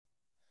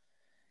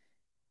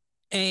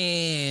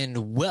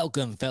And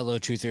welcome, fellow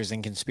truthers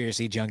and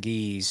conspiracy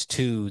junkies,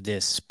 to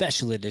this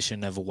special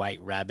edition of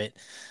White Rabbit.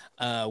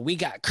 We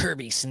got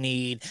Kirby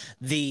Snead,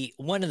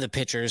 one of the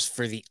pitchers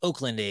for the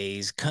Oakland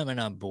A's, coming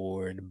on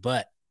board.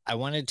 But I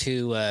wanted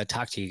to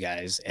talk to you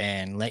guys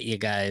and let you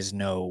guys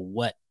know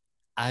what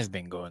I've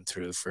been going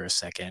through for a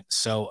second.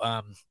 So,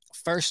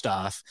 first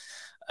off,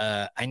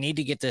 I need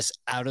to get this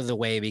out of the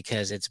way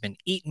because it's been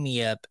eating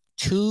me up.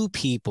 Two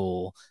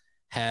people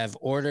have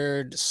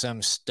ordered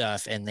some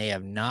stuff and they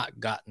have not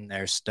gotten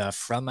their stuff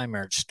from my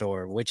merch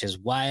store, which is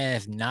why I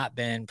have not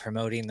been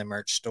promoting the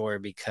merch store,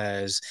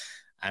 because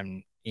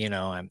I'm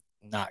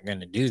not going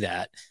to do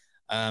that.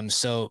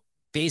 So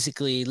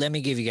basically, let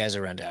me give you guys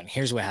a rundown.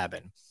 Here's what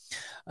happened.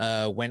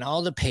 When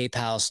all the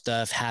PayPal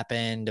stuff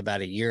happened about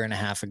a year and a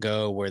half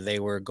ago, where they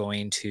were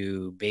going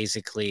to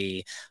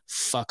basically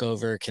fuck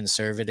over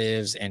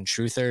conservatives and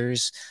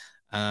truthers,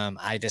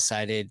 I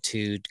decided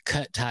to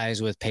cut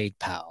ties with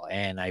PayPal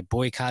and I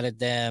boycotted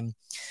them.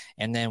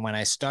 And then when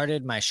I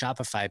started my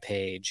Shopify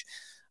page,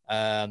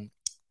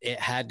 it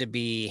had to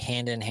be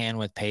hand in hand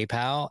with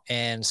PayPal.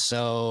 And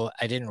so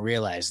I didn't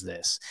realize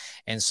this.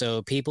 And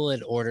so people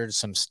had ordered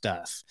some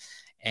stuff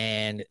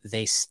and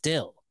they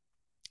still,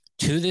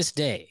 to this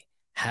day,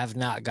 have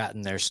not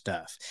gotten their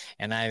stuff.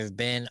 And I've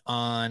been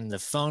on the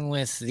phone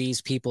with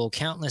these people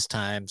countless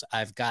times.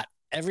 I've got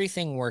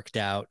everything worked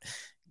out.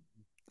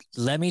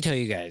 Let me tell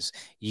you guys,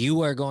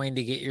 you are going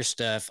to get your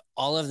stuff.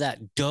 All of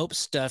that dope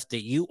stuff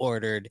that you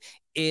ordered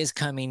is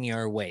coming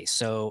your way.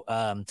 So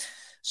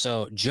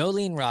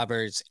Jolene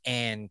Roberts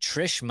and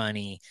Trish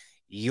Money,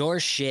 your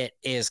shit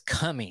is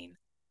coming.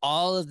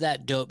 All of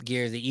that dope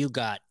gear that you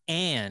got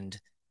and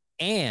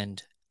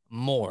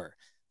more.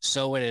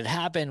 So what had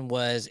happened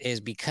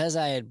is because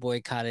I had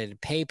boycotted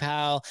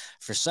PayPal,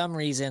 for some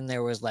reason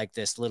there was like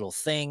this little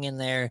thing in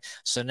there.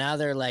 So now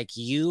they're like,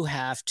 you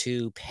have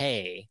to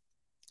pay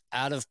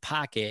out of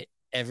pocket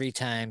every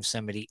time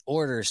somebody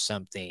orders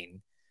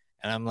something.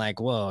 And I'm like,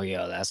 whoa,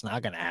 that's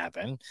not going to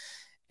happen.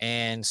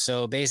 And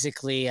so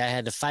basically I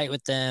had to fight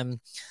with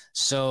them.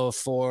 So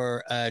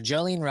for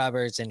Jolene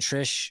Roberts and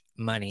Trish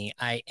Money,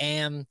 I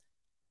am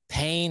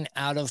paying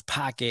out of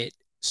pocket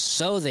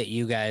so that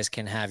you guys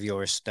can have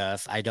your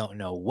stuff. I don't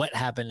know what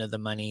happened to the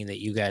money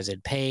that you guys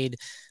had paid,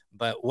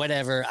 but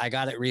whatever, I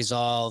got it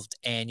resolved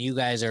and you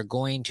guys are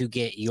going to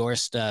get your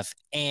stuff.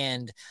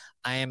 And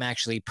I am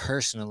actually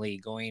personally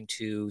going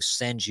to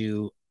send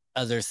you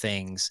other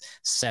things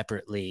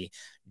separately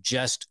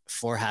just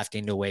for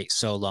having to wait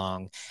so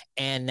long.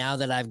 And now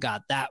that I've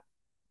got that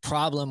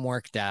problem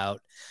worked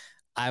out,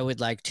 I would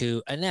like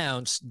to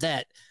announce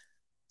that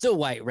the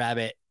White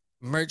Rabbit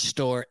merch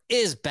store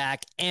is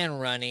back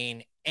and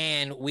running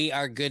and we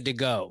are good to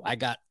go. I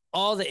got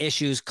all the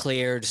issues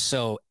cleared.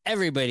 So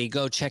everybody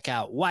go check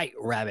out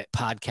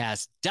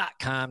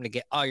whiterabbitpodcast.com to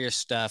get all your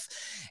stuff.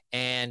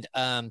 And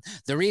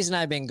the reason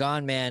I've been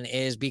gone, man,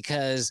 is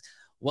because,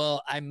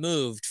 I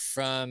moved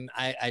from,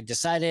 I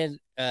decided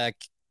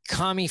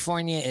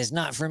California is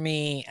not for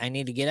me. I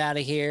need to get out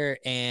of here.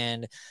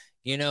 And,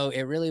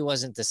 it really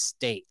wasn't the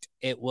state.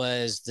 It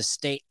was the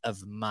state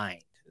of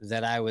mind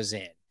that I was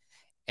in.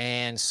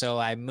 And so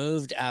I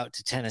moved out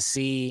to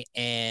Tennessee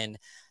and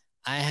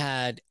I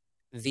had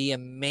the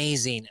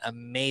amazing,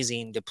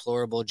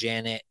 deplorable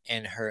Janet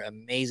and her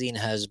amazing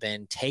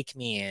husband take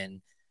me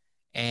in.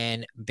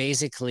 And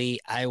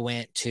basically I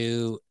went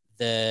to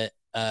the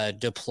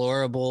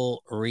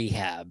deplorable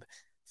rehab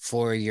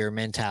for your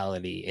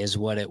mentality is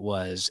what it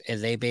was.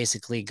 And they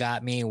basically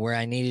got me where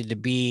I needed to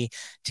be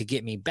to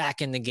get me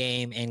back in the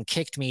game and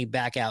kicked me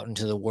back out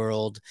into the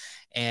world.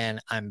 And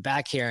I'm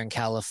back here in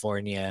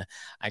California.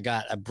 I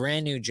got a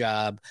brand new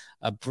job,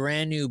 a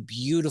brand new,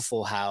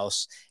 beautiful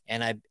house.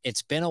 And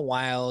it's been a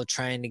while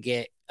trying to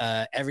get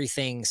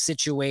everything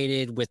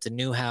situated with the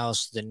new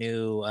house, the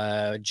new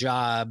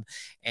job,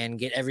 and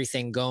get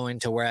everything going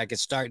to where I could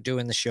start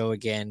doing the show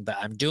again. But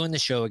I'm doing the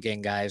show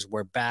again, guys.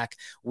 We're back.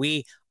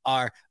 We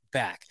are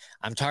back.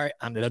 I'm Tari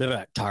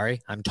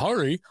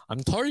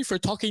for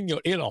talking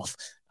your ear off.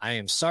 I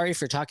am sorry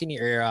for talking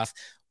your ear off.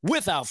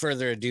 Without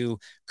further ado,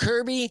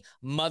 Kirby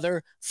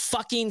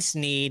motherfucking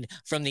Snead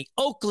from the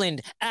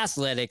Oakland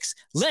Athletics.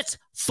 Let's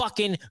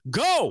fucking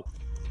go!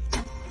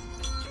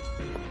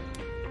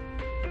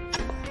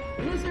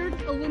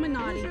 Lizard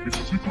Illuminati. It's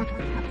a secret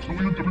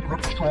reptilian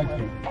democratic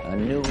stronghold. A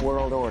new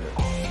world order.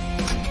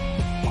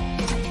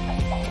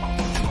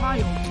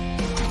 Child.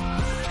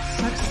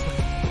 Sex slave.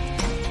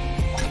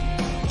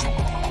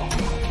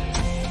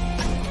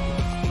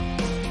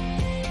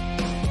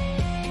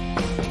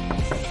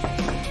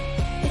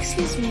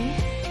 Excuse me.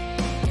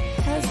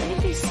 Has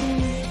anybody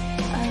seen a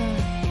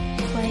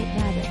White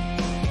Rabbit?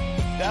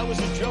 That was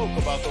a joke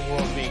about the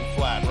world being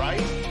flat,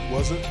 right?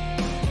 Was it?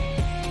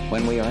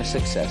 When we are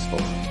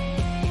successful,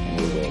 and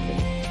we will be,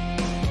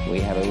 we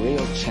have a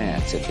real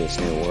chance at this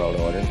new world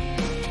order.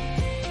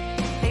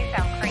 They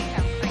sound crazy,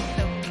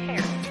 so who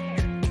cares?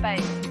 But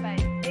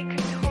it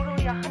could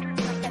totally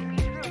 100% be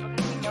true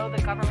because we know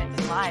the government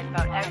lies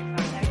about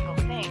every single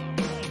thing.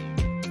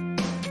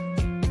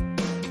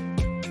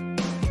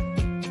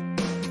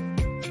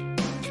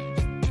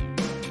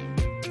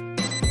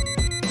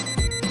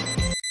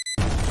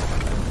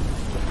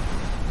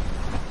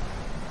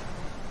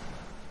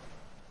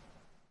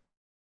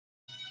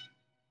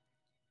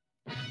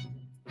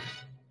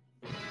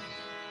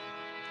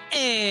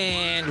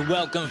 And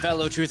welcome,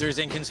 fellow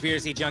truthers and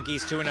conspiracy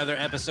junkies, to another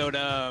episode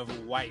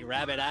of White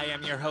Rabbit. I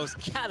am your host,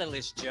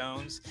 Catalyst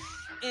Jones.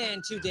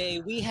 And today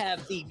we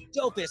have the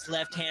dopest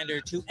left-hander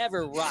to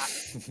ever rock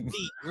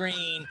the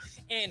green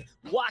and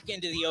walk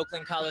into the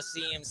Oakland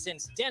Coliseum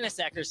since Dennis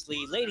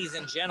Eckersley. Ladies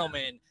and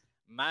gentlemen,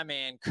 my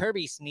man,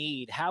 Kirby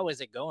Snead. How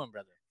is it going,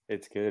 brother?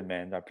 It's good,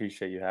 man. I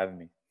appreciate you having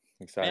me.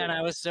 Excited. Man,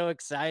 I was so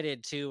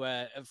excited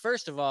to,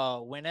 first of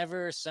all,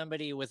 whenever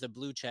somebody with a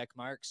blue check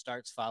mark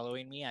starts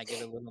following me, I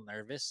get a little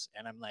nervous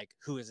and I'm like,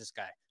 who is this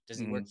guy? Does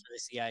he work for the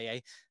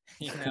CIA?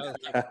 You know,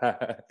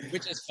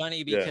 which is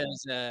funny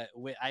because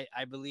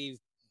I believe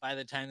by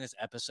the time this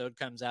episode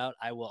comes out,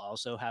 I will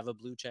also have a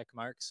blue check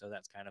mark. So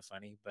that's kind of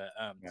funny. But,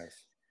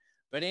 Nice.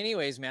 But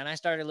anyways, man, I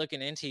started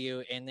looking into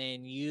you, and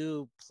then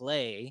you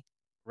play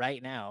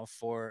right now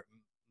for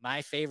my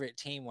favorite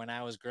team when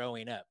I was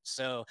growing up.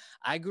 So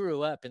I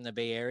grew up in the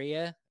Bay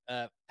Area.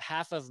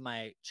 Half of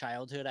my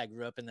childhood, I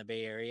grew up in the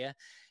Bay Area.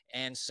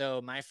 And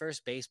so my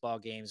first baseball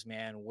games,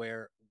 man,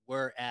 were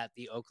at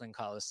the Oakland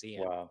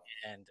Coliseum. Wow.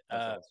 And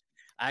Awesome.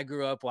 I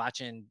grew up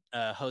watching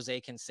Jose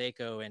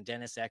Canseco and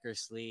Dennis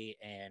Eckersley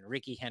and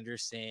Ricky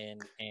Henderson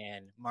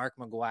and Mark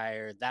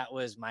McGuire. That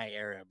was my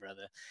era,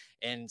 brother.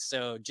 And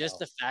so just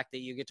the fact that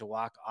you get to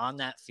walk on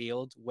that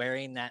field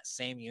wearing that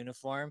same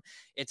uniform,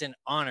 it's an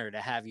honor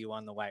to have you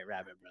on the White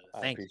Rabbit, brother.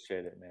 Thank you. I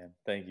appreciate it, man.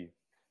 Thank you.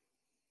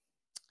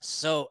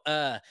 So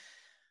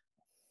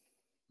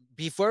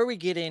before we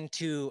get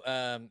into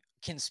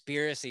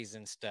conspiracies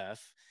and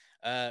stuff,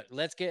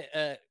 let's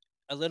get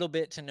a little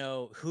bit to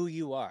know who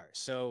you are.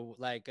 So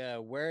like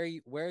where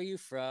are you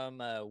from?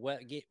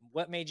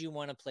 What made you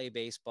want to play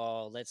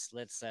baseball? Let's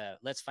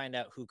find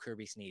out who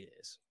Kirby Snead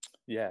is.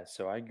 Yeah,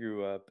 so I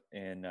grew up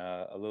in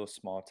a little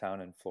small town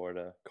in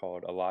Florida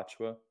called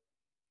Alachua.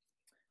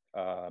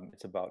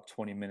 It's about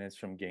 20 minutes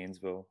from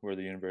Gainesville, where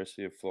the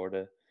University of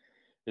Florida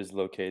is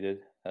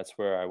located. That's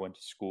where I went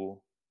to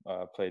school,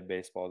 played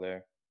baseball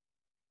there.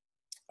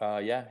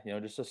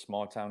 Just a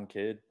small town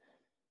kid.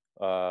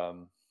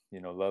 Love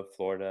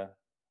Florida.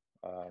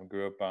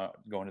 Grew up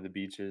going to the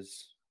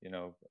beaches,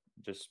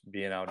 just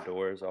being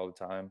outdoors all the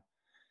time.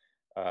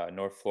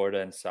 North Florida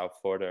and South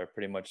Florida are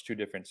pretty much two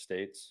different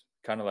states,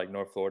 kind of like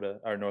North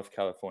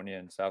California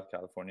and South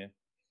California.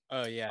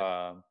 Oh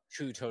yeah,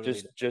 two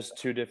totally just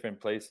two different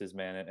places,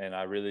 man. And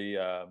I really,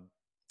 I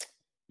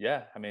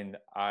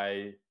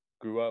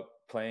grew up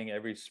playing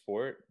every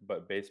sport,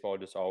 but baseball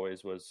just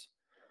always was,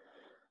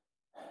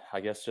 I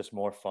guess, just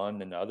more fun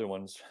than the other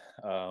ones.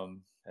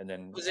 And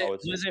then was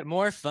it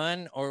more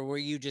fun, or were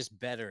you just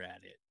better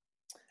at it?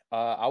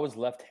 I was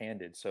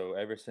left-handed, so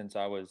ever since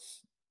I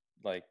was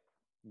like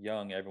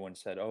young, everyone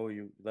said, "Oh,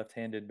 you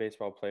left-handed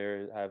baseball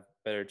player have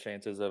better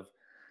chances of,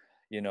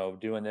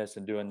 doing this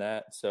and doing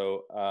that."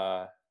 So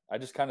I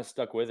just kind of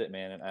stuck with it,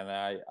 man. And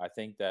I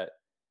think that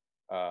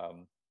I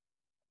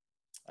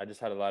just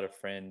had a lot of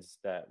friends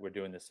that were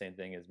doing the same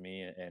thing as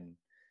me, and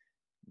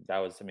that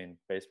was,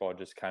 baseball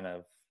just kind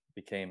of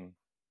became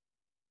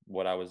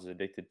what I was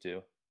addicted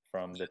to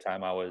from the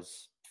time I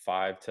was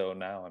 5 till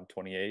now. I'm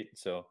 28.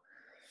 So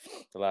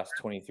the last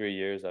 23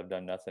 years, I've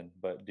done nothing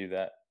but do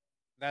that.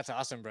 That's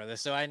awesome, brother.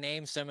 So I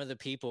named some of the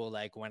people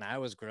like when I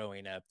was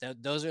growing up.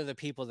 Those are the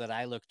people that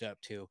I looked up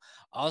to.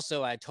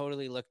 Also, I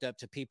totally looked up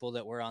to people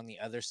that were on the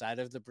other side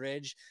of the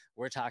bridge.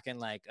 We're talking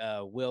like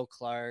Will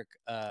Clark,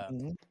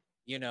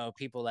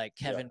 people like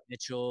Kevin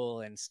Mitchell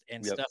and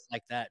stuff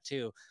like that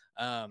too.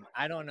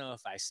 I don't know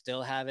if I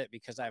still have it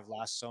because I've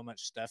lost so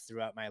much stuff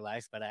throughout my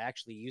life, but I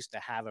actually used to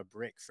have a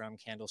brick from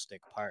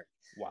Candlestick Park.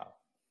 Wow.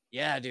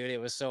 Yeah, dude, it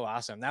was so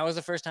awesome. That was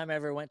the first time I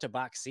ever went to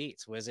box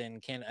seats, was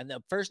in and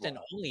the first and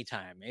only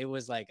time. It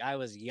was like I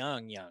was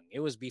young.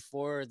 It was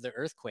before the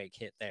earthquake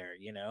hit there,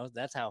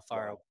 That's how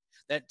far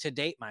that to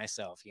date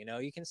myself,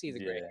 you can see the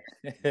gray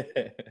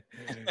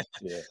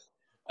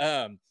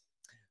hair.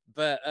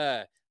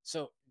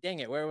 So dang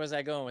it, where was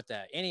I going with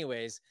that?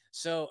 Anyways,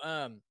 so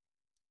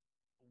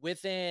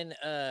within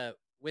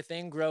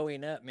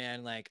growing up,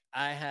 man, like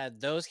I had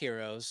those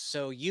heroes.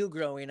 So you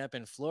growing up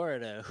in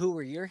Florida, who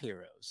were your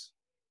heroes?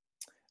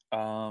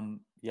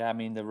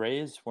 The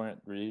Rays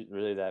weren't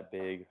really that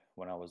big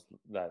when I was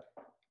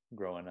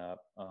growing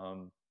up.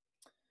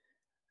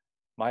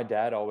 My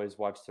dad always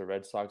watched the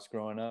Red Sox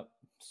growing up.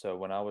 So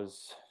when I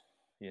was,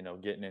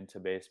 getting into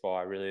baseball,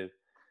 I really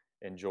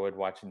enjoyed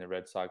watching the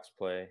Red Sox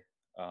play.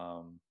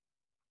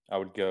 I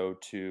would go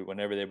to,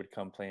 whenever they would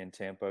come play in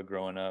Tampa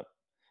growing up,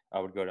 I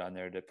would go down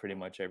there to pretty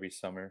much every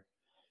summer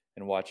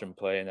and watch them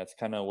play. And that's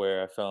kind of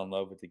where I fell in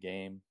love with the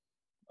game.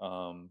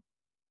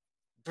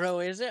 Bro,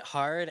 is it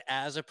hard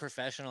as a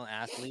professional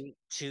athlete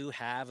to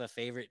have a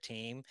favorite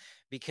team?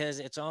 Because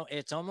it's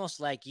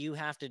almost like you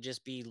have to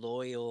just be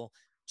loyal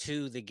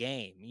to the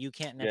game. You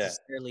can't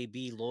necessarily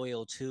be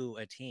loyal to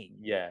a team.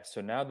 Yeah.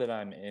 So now that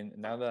I'm,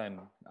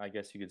 I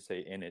guess you could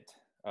say, in it,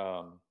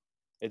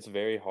 it's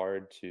very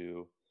hard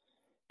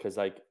because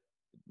like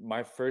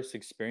my first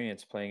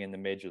experience playing in the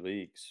major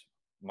leagues,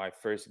 my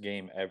first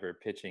game ever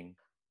pitching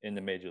in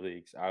the major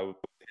leagues, I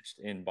pitched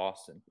in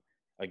Boston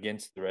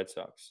against the Red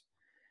Sox.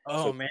 Oh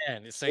So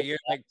man. So that you're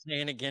like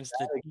playing against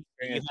the team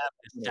that you experience, have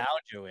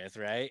nostalgia with,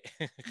 right?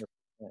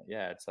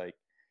 yeah, it's like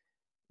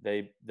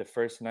the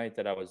first night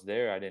that I was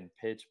there, I didn't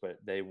pitch, but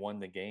they won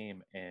the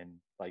game, and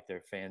like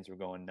their fans were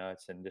going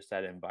nuts, and just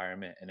that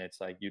environment. And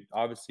it's like you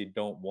obviously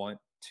don't want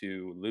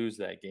to lose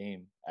that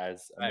game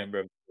as a Right. member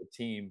of the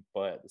team,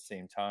 but at the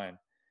same time,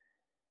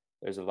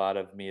 there's a lot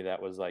of me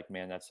that was like,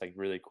 man, that's like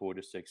really cool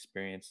just to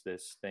experience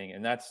this thing.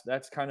 And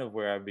that's kind of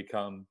where I've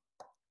become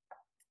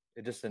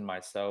just in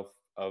myself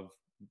of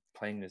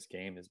playing this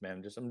game is,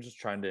 man, just I'm just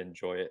trying to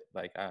enjoy it.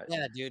 Like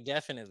Yeah, dude,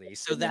 definitely.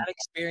 So I that don't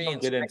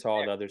experience get right into all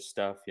there. the other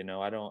stuff, you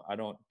know. I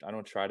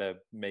don't try to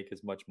make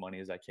as much money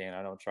as I can.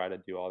 I don't try to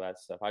do all that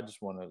stuff. I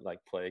just want to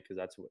like play because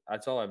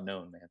that's all I've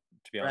known, man.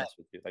 To be Right. honest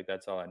with you, like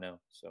that's all I know.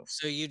 So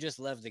So you just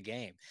love the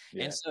game.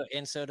 And yeah,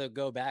 so to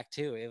go back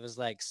to, it was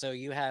like, so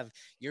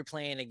you're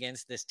playing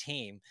against this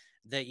team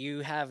that you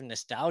have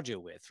nostalgia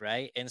with,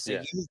 right? And so yeah,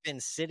 you've been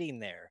sitting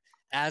there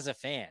as a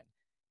fan.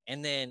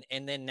 And then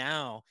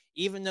now,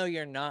 even though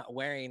you're not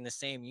wearing the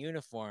same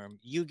uniform,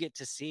 you get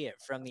to see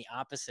it from the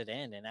opposite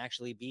end and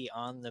actually be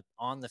on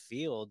the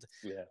field.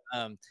 yeah,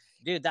 Um,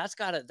 dude,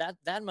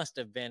 that must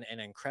have been an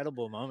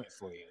incredible moment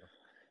for you.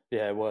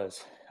 yeah. It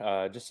was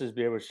just to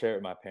be able to share it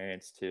with my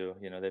parents too.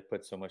 You know, they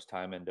put so much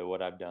time into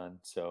what I've done.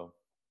 So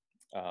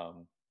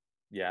um,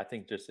 yeah, I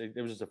think just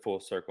it was just a full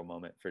circle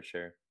moment for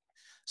sure.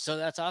 So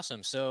that's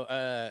awesome. So,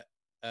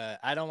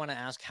 I don't want to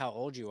ask how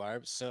old you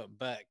are. So,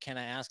 but can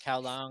I ask how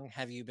long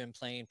have you been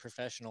playing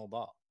professional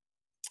ball?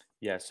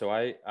 Yeah, so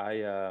I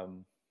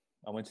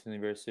went to the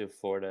University of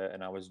Florida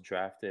and I was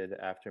drafted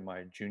after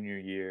my junior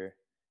year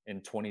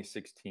in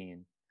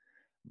 2016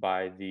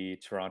 by the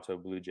Toronto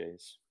Blue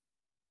Jays.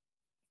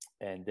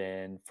 And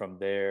then from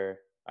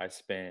there I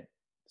spent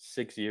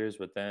 6 years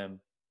with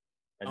them,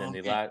 and then Oh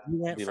man, you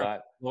went the from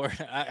lat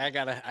Florida. I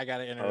gotta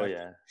oh interrupt you.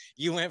 yeah.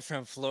 You went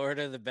from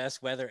Florida, the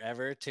best weather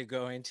ever, to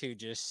going to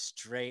just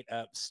straight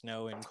up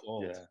snow and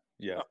cold. Yeah.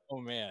 Yeah.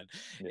 Oh man,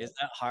 Yeah. is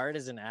that hard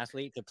as an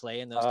athlete to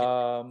play in those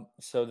conditions?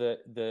 So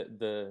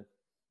the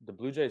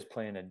Blue Jays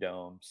play in a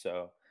dome.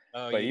 So,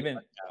 Oh, but you even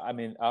lucked out. I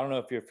mean, I don't know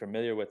if you're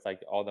familiar with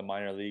like all the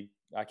minor league.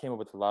 I came up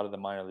with a lot of the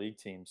minor league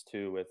teams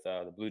too with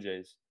the Blue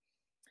Jays,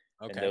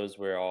 and Okay. those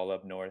were all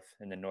up north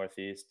in the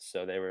Northeast,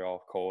 so they were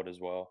all cold as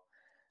well.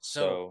 So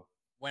So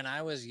when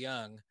I was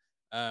young,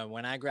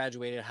 when I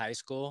graduated high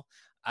school,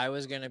 I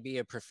was going to be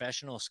a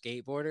professional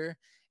skateboarder,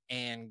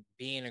 and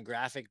being a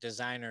graphic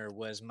designer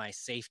was my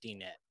safety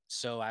net.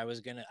 So I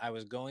was going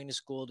to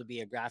school to be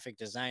a graphic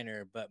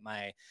designer, but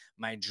my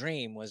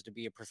dream was to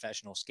be a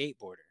professional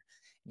skateboarder.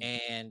 mhm.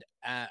 And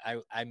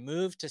I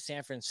moved to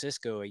San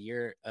Francisco a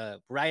year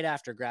right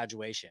after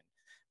graduation,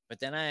 but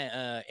then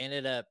I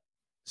ended up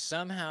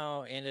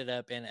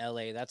in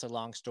LA. That's a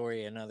long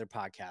story, another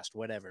podcast,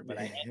 whatever. But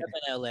I ended up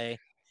in LA,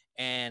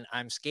 and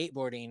I'm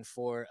skateboarding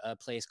for a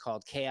place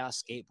called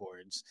Chaos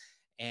Skateboards.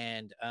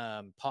 And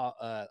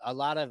a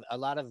lot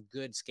of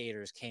good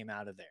skaters came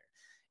out of there.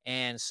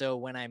 And so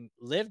when I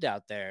lived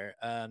out there,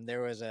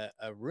 there was a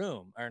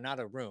room, or not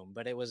a room,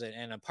 but it was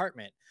an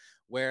apartment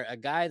where a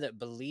guy that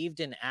believed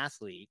in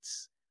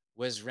athletes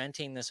was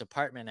renting this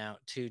apartment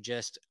out to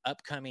just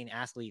upcoming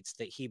athletes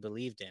that he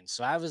believed in.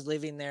 So I was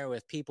living there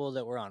with people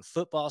that were on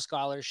football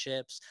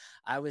scholarships.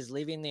 I was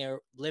living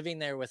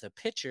there with a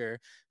pitcher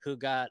who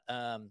got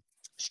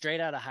straight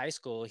out of high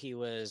school. He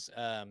was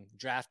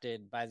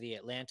drafted by the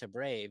Atlanta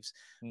Braves,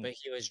 Mm. but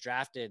he was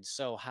drafted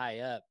so high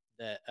up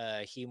that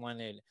he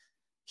wanted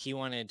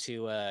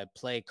to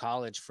play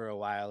college for a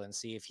while and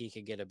see if he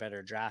could get a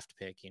better draft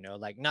pick,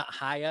 like not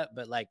high up,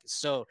 but like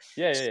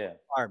Yeah, yeah, so yeah,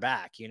 far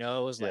back, it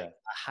was like yeah,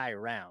 a high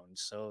round.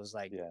 So it was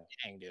like, yeah,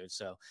 dang, dude.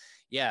 So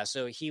yeah,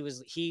 so he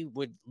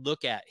would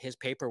look at his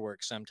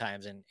paperwork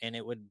sometimes, and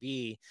it would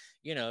be,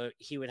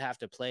 he would have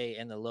to play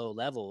in the low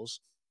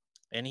levels,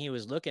 and he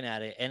was looking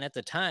at it. And at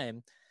the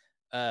time,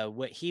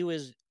 what he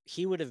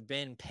would have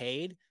been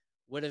paid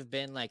would have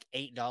been like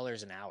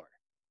 $8 an hour,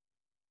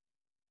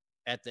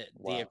 at the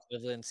wow,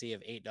 equivalency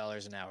of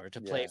 $8 an hour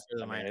to play yeah. for I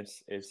the mean, minor.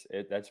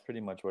 that's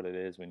pretty much what it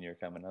is when you're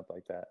coming up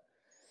like that.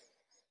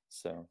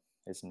 So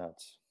it's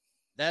nuts.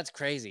 That's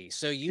crazy.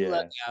 So you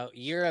luck Yeah, out.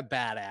 You're a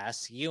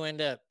badass. You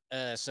end up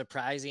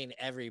surprising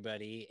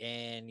everybody,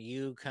 and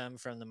you come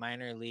from the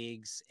minor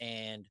leagues.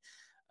 And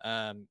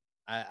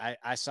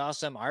I saw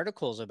some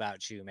articles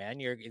about you, man.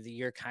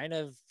 You're kind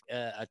of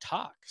a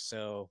talk.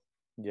 So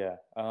yeah.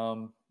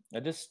 I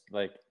just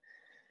like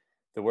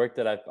the work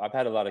that I've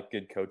had a lot of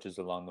good coaches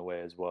along the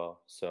way as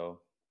well.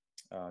 So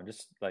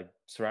just like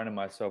surrounding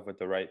myself with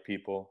the right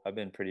people. I've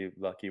been pretty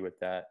lucky with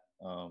that.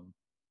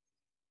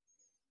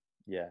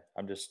 Yeah,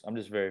 I'm just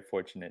very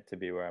fortunate to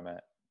be where I'm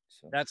at.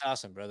 So that's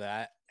awesome,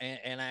 brother.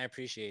 And I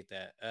appreciate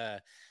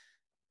that.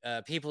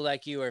 People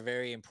like you are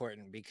very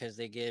important because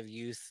they give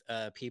youth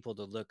people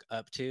to look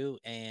up to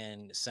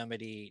and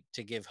somebody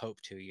to give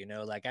hope to.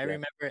 Like I yeah,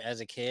 remember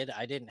as a kid,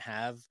 I didn't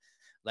have,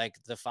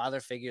 like, the father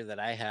figure that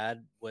I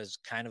had was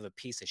kind of a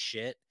piece of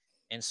shit.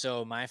 And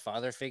so my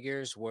father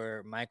figures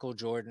were Michael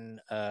Jordan,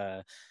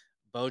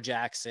 Bo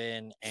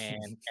Jackson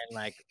and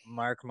like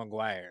Mark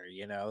McGuire,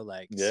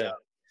 like so.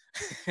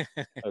 Yeah.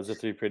 Those are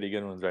three pretty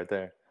good ones right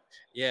there.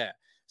 Yeah.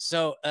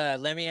 So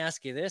let me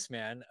ask you this,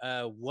 man.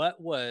 What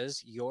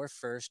was your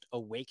first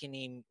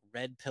awakening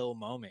red pill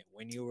moment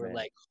when you were Man.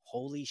 like,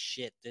 holy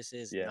shit, this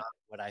is Yeah. not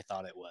what I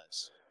thought it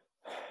was?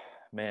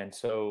 Man,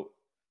 so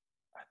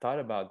I thought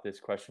about this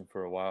question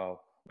for a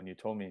while when you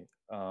told me.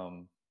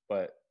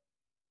 But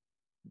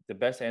the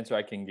best answer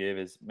I can give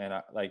is,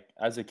 man, like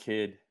as a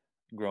kid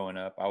growing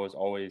up, I was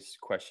always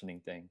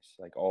questioning things,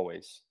 like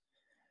always.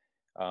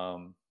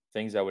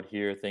 Things I would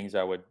hear, things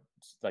I would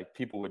like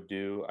people would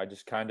do. I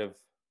just kind of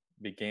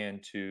began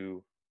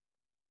to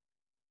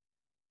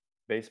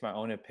base my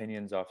own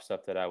opinions off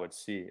stuff that I would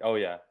see. Oh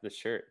yeah, the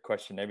shirt,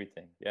 question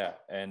everything. Yeah.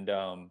 And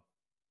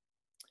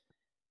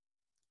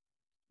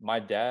my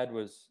dad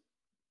was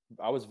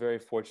I was very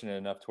fortunate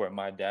enough to where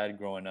my dad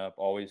growing up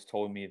always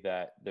told me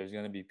that there's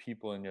going to be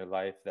people in your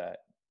life that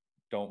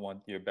don't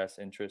want your best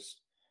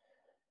interests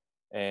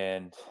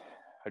and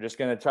are just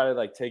going to try to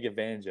like take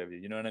advantage of you.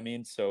 You know what I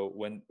mean? So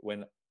when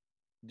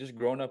just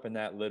growing up in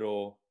that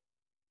little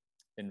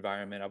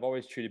environment, I've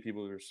always treated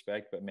people with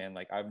respect, but man,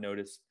 like I've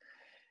noticed,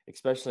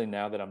 especially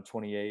now that I'm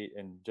 28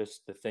 and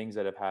just the things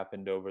that have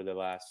happened over the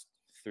last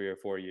 3 or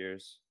 4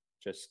 years,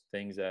 just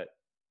things that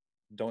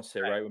don't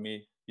sit right with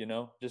me,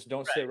 just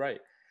don't sit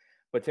right.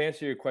 But to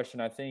answer your question,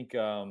 I think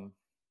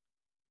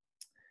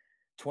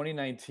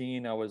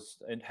 2019, I was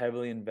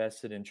heavily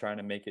invested in trying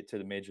to make it to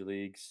the major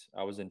leagues.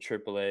 I was in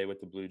AAA with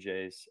the Blue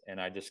Jays,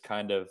 and I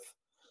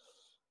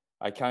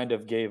kind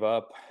of gave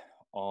up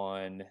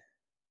on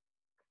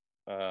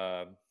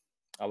uh,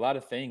 a lot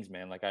of things,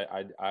 man. Like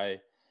I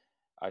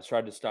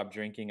tried to stop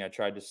drinking. I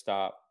tried to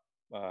stop.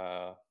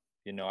 I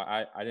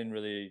didn't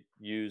really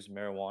use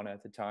marijuana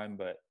at the time,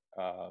 but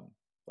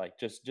like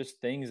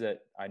just things that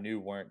I knew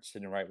weren't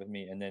sitting right with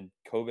me. And then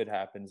COVID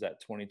happens that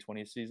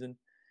 2020 season,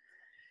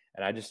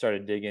 and I just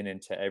started digging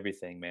into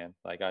everything, man.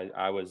 Like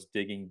I was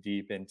digging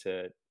deep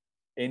into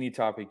any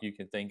topic you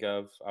can think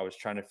of. I was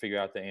trying to figure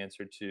out the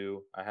answer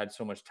to. I had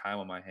so much time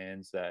on my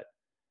hands that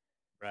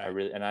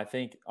and I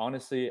think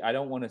honestly, I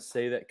don't want to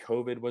say that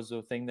COVID was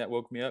the thing that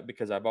woke me up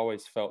because I've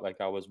always felt like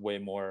I was way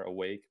more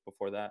awake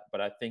before that. But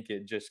I think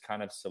it just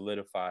kind of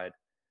solidified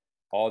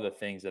all the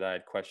things that I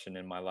had questioned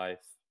in my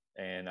life.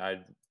 And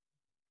I'd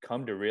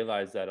come to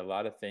realize that a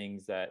lot of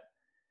things that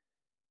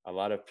a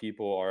lot of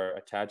people are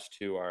attached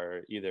to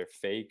are either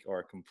fake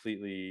or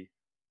completely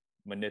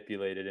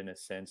manipulated in a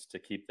sense to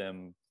keep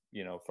them,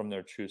 from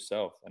their true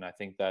self. And I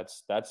think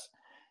that's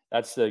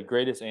the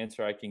greatest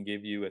answer I can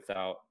give you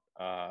without,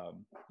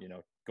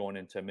 going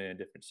into a million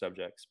different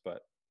subjects.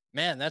 But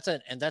Man, that's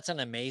an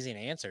amazing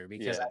answer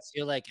because I yeah,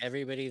 feel like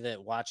everybody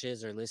that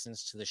watches or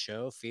listens to the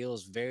show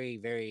feels very,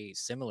 very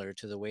similar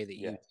to the way that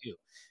you yeah, do.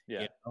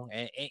 yeah,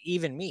 And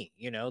even me,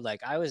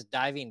 like I was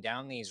diving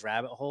down these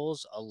rabbit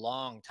holes a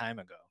long time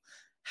ago.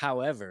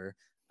 However,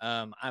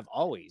 I've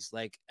always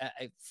like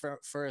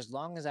for as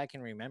long as I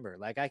can remember,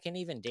 like I can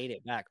even date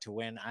it back to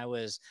when I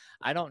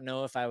don't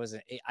know if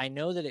I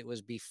know that it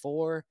was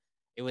before,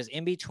 it was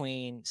in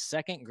between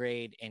second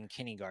grade and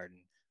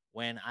kindergarten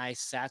when I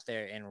sat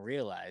there and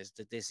realized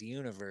that this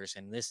universe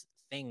and this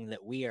thing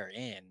that we are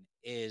in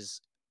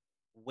is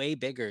way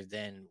bigger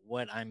than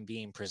what I'm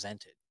being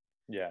presented.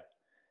 yeah,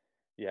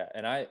 yeah.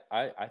 And I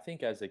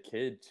think as a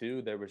kid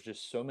too, there was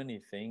just so many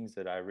things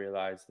that I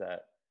realized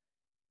that,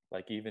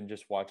 like even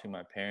just watching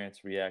my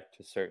parents react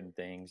to certain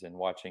things and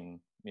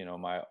watching,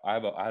 I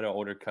had an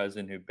older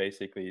cousin who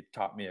basically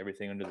taught me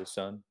everything under the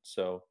sun.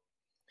 So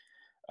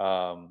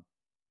um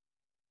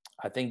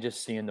I think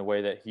just seeing the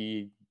way that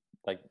he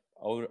like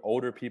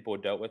older people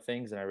dealt with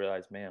things, and I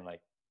realized, man,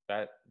 like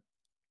that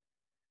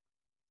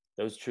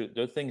those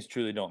things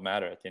truly don't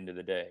matter at the end of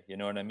the day. You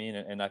know what I mean?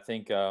 And I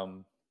think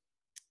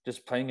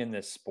just playing in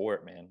this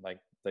sport, man, like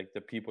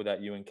the people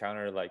that you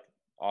encounter, like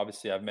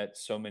obviously I've met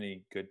so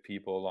many good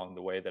people along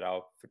the way that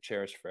I'll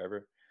cherish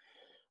forever.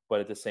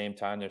 But at the same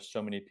time, there's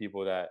so many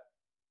people that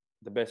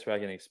the best way I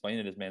can explain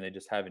it is, man, they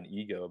just have an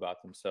ego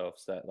about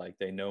themselves that like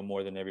they know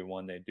more than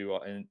everyone they do.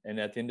 And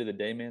at the end of the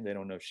day, man, they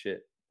don't know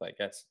shit. Like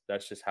that's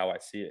just how I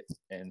see it.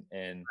 And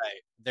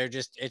Right.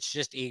 It's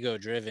just ego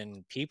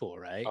driven people,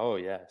 right? oh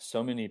yeah,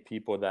 so many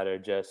people that are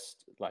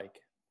just like,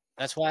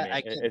 That's I why mean,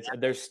 I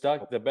can't. they're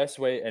stuck. The best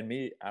way, and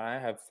I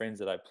have friends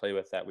that I play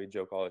with that we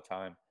joke all the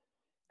time,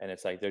 and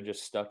it's like they're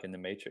just stuck in the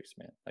matrix,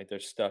 man. Like they're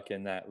stuck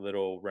in that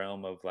little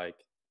realm of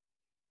like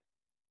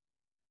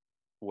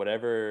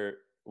whatever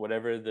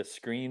the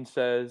screen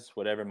says,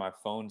 whatever my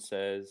phone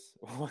says,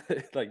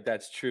 like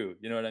that's true.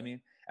 You know what I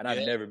mean? And I've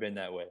Yeah. never been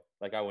that way.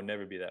 Like I will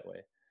never be that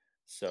way.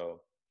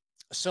 So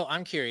So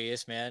I'm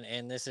curious, man,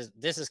 and this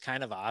is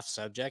kind of off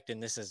subject,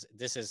 and this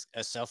is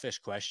a selfish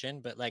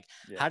question, but like,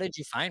 yeah, how did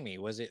you find me?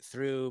 Was it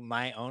through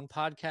my own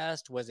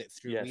podcast? Was it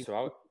through yeah. We So the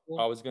I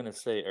People? was gonna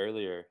say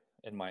earlier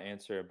in my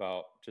answer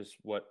about just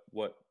what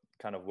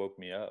kind of woke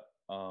me up.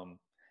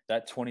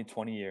 That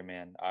 2020 year,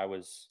 man, I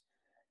was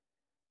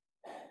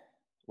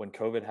when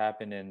COVID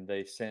happened and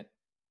they sent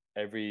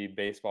every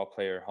baseball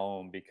player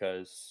home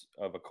because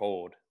of a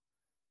cold.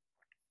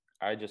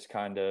 I just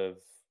kind of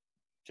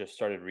just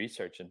started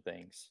researching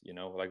things,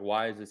 like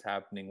why is this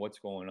happening? What's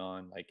going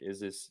on? Like, is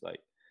this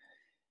like,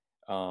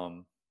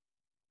 um,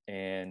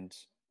 and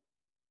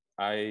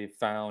I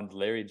found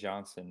Larry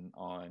Johnson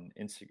on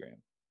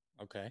Instagram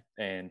Okay.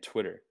 and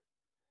Twitter,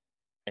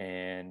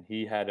 and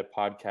he had a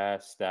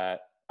podcast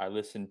that I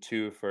listened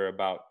to for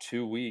about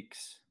 2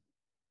 weeks,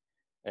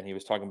 and he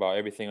was talking about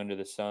everything under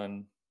the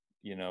sun,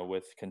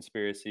 with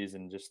conspiracies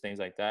and just things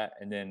like that.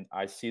 And then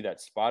I see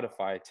that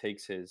Spotify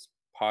takes his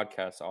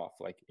podcast off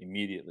like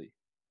immediately.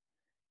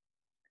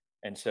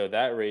 And so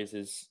that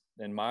raises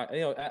in my,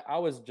 I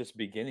was just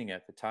beginning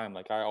at the time.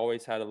 Like I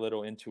always had a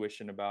little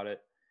intuition about it,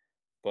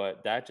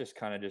 but that just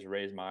kind of just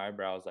raised my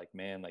eyebrows like,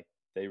 man, like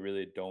they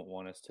really don't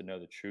want us to know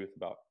the truth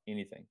about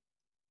anything.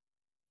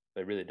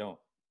 They really don't.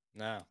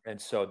 No. And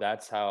so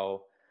that's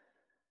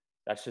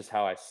just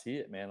how I see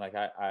it, man. Like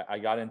I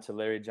got into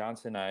Larry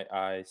Johnson.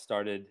 I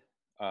started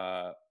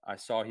I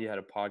saw he had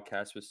a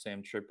podcast with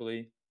Sam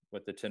Tripoli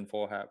with the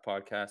Tinfoil Hat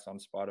podcast on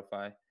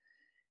Spotify.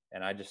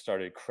 And I just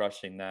started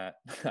crushing that.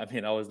 I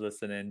mean, I was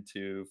listening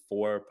to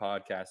 4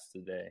 podcasts a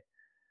day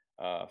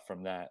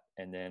from that.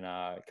 And then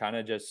kind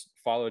of just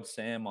followed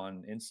Sam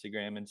on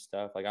Instagram and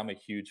stuff. Like I'm a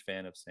huge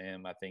fan of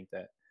Sam. I think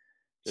that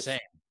just Same.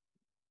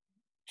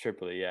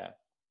 Tripoli, yeah.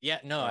 Yeah,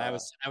 no, I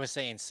was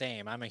saying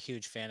same. I'm a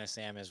huge fan of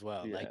Sam as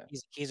well. Like Yeah.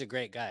 he's a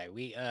great guy.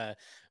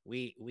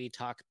 We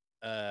talk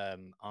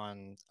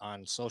on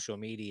social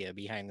media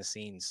behind the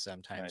scenes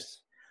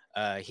sometimes.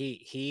 Nice.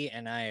 He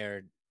and I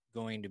are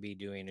going to be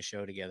doing a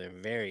show together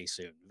very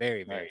soon.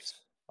 Very, very Nice.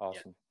 soon.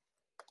 Awesome.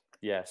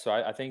 Yeah. So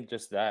I think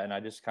just that, and I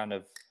just kind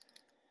of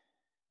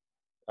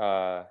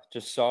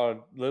just saw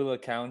little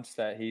accounts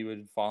that he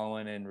would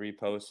following and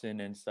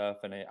reposting and stuff,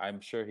 and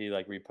I'm sure he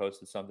like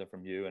reposted something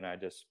from you, and I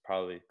just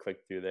probably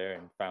clicked through there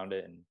and found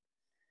it. And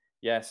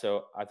yeah,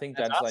 so I think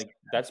That's that's awesome. like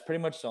that's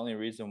pretty much the only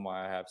reason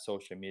why I have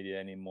social media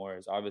anymore,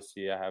 is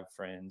obviously I have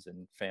friends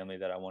and family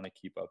that I want to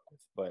keep up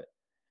with, but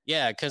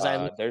Yeah, because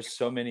there's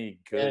so many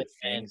good and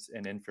things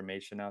and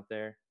information out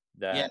there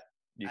yeah, that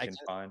you I can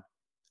can find.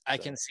 I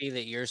So can see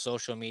that your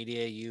social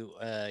media,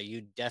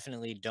 you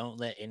definitely don't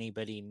let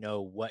anybody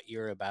know what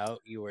you're about.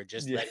 You are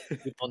just yeah. letting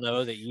people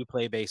know that you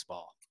play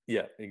baseball.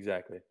 Yeah,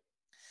 exactly.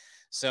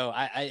 So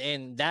I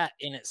and that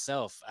in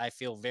itself, I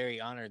feel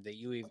very honored that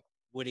you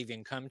would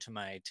even come to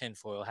my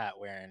tinfoil hat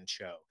wearing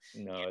show.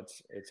 No,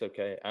 it's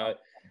okay. Um,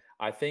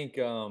 I think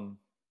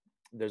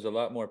there's a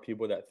lot more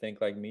people that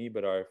think like me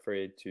but are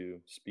afraid to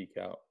speak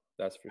out.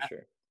 That's for I,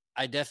 sure.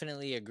 I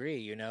definitely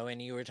agree,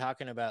 and you were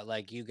talking about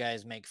like you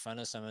guys make fun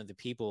of some of the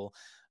people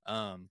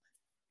um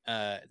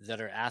that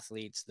are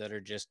athletes that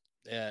are just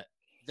uh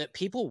that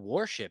people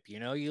worship,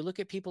 you look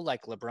at people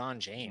like LeBron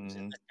James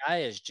and Hmm. the guy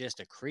is just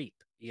a creep,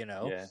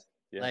 Yeah.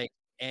 Yeah. like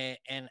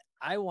and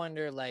I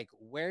wonder like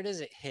where does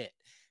it hit?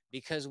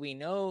 Because we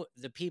know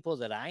the people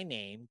that I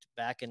named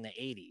back in the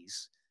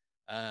 80s.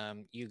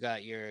 You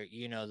got your,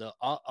 the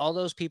all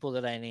those people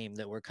that I named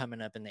that were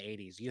coming up in the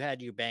 80s. You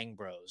had your Bang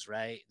Bros,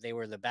 right? They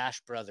were the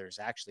Bash Brothers,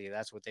 actually.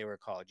 That's what they were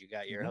called. You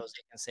got your Hmm. Jose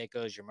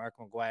Canseco's, your Mark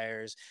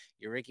McGuire's,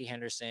 your Ricky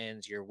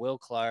Henderson's, your Will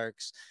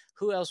Clark's.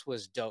 Who else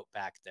was dope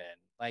back then?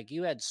 Like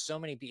you had so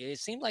many people. It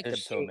seemed like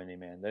There's so many,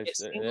 man. it There's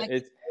seemed like the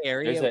it's Bay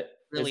Area there's was a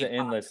there's really an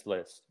endless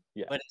list.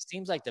 Yeah. but it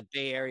seems like the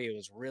Bay Area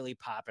was really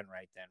popping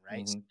right then,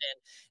 right? So Hmm.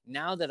 then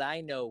now that I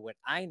know what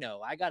I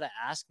know, I got to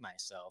ask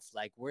myself,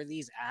 like, were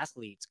these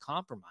athletes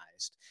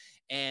compromised?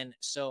 And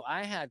so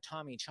I had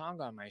Tommy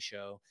Chong on my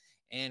show.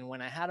 And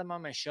when I had him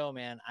on my show,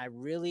 man, I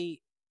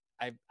really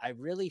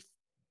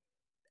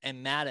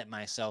am mad at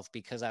myself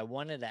because I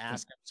wanted to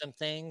ask him some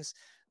things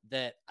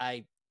that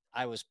I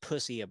was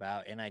pussy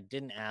about and I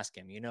didn't ask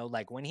him.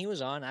 Like when he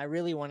was on, I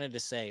really wanted to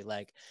say,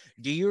 like,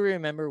 do you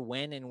remember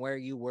when and where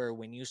you were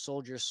when you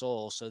sold your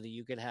soul so that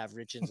you could have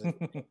Richens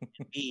and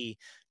be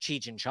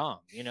Cheech and Chong?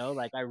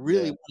 Like I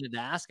really Yeah. wanted to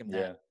ask him that.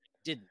 Yeah. I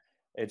didn't.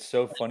 It's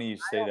so funny you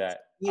say Don't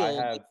that. I feel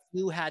that have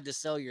you had to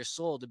sell your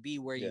soul to be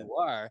where yeah. you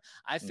are.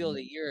 I feel Hmm.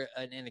 that you're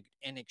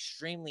an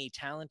extremely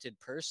talented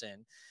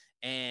person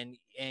and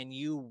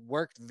you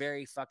worked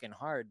very fucking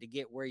hard to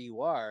get where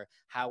you are.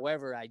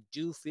 However, I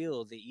do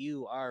feel that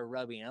you are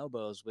rubbing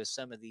elbows with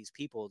some of these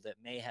people that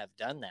may have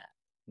done that.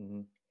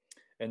 Hmm.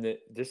 And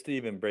just to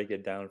even break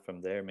it down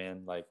from there,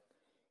 man, like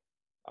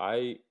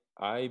I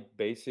I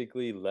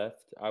basically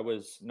left. I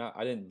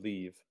didn't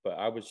leave, but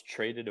I was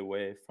traded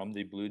away from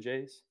the Blue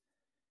Jays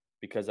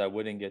because I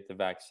wouldn't get the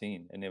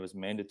vaccine, and it was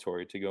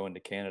mandatory to go into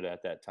Canada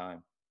at that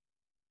time.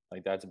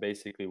 Like that's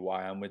basically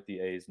why I'm with the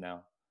A's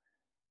now.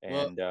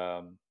 Well,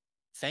 And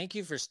thank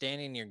you for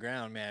standing your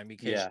ground, man,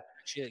 because yeah,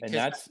 and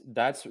because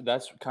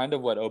that's kind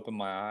of what opened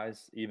my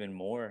eyes even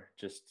more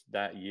just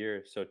that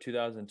year. So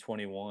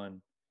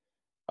 2021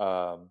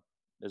 um,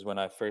 is when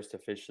I first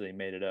officially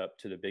made it up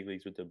to the big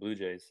leagues with the Blue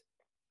Jays,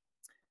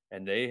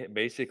 and they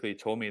basically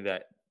told me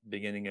that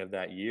beginning of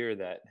that year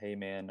that, hey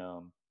man,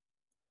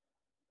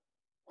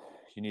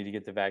 you need to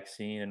get the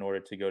vaccine in order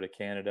to go to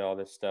Canada, all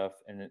this stuff.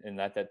 And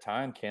at that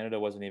time, Canada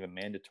wasn't even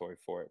mandatory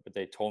for it, but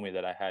they told me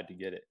that I had to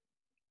get it.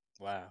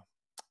 wow.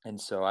 And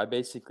so I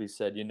basically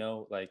said,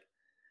 like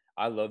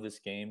I love this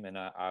game, and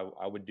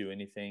I would do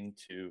anything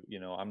to,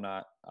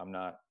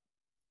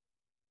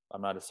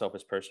 I'm not a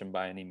selfish person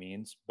by any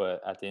means,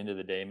 but at the end of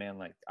the day, man,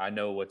 like I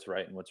know what's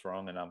right and what's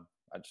wrong, and I'm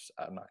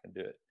not gonna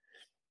do it.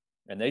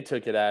 And they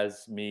took it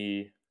as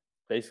me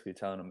basically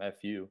telling them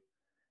 "f you,"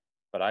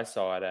 but I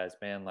saw it as,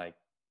 man, like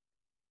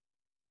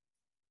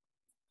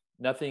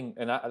nothing.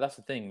 And that's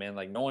the thing, man.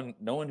 Like no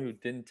one who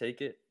didn't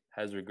take it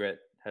has regretted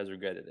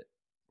it.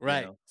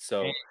 Right. And,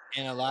 So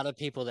and a lot of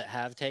people that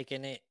have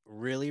taken it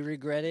really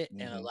regret it,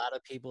 and a mhm. lot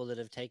of people that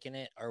have taken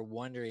it are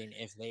wondering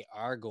if they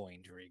are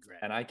going to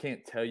regret And it. I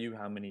can't tell you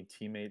how many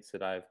teammates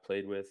that I've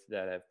played with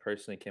that have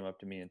personally came up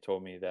to me and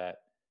told me that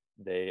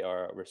they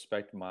are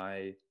respect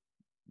my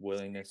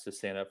willingness to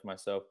stand up for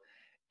myself,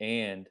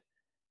 and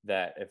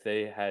that if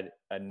they had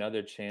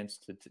another chance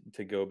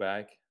to go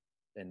back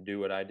and do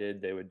what I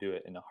did, they would do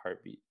it in a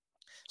heartbeat.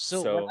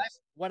 So So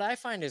what I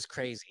find is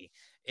crazy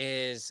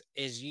is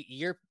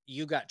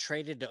you got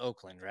traded to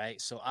Oakland, right?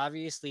 So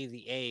obviously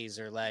the A's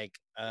are like,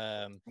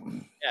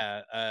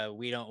 yeah,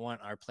 we don't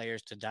want our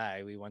players to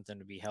die. We want them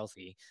to be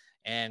healthy.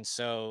 And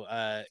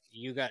so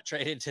you got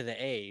traded to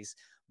the A's,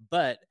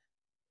 but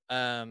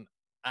um,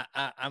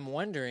 I'm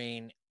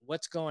wondering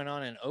what's going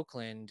on in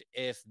Oakland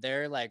if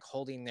they're like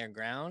holding their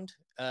ground.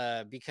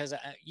 Because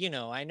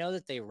I know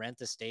that they rent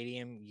the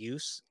stadium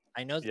use.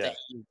 yeah.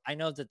 I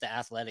know that the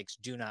Athletics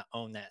do not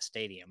own that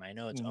stadium. I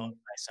know it's owned Hmm.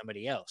 by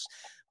somebody else.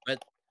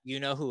 But you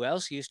know who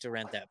else used to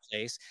rent that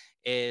place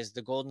is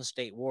the Golden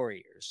State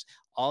Warriors.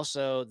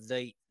 Also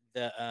the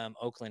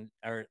Oakland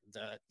or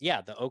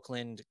the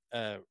Oakland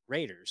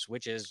Raiders,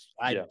 which is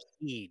I Yeah.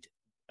 bleed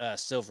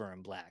silver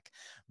and black.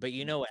 But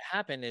you know Mhm. what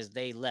happened is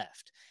they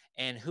left.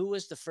 And who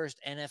was the first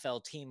NFL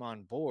team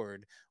on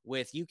board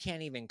with you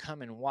can't even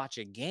come and watch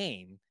a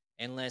game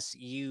unless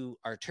you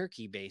are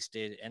turkey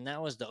basted? And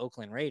that was the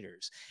Oakland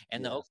Raiders.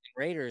 And the Yeah. Oakland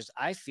Raiders,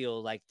 I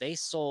feel like they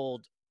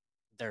sold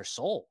their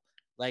soul.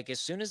 Like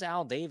as soon as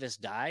Al Davis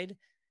died,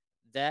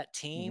 that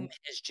team Hmm.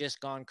 has just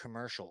gone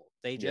commercial.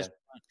 They Yeah. just,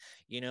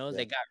 they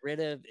Yeah. got rid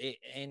of it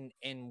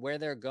and where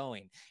they're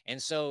going.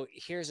 And so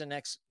here's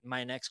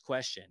my next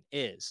question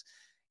is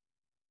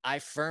I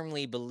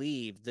firmly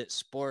believe that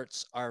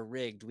sports are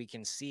rigged. We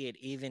can see it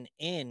even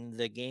in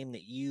the game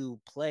that you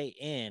play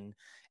in,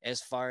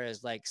 as far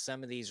as like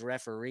some of these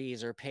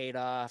referees are paid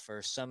off,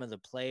 or some of the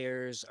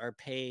players are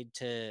paid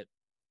to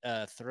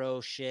throw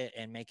shit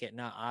and make it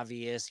not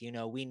obvious.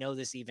 We know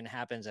this even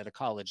happens at a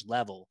college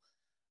level.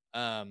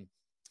 Um,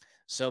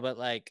 but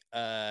like,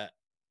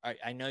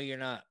 I know you're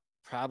not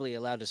probably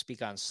allowed to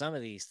speak on some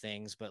of these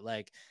things, but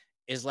like,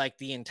 is like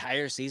the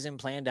entire season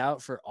planned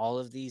out for all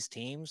of these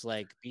teams,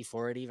 like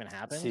before it even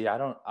happens? See, I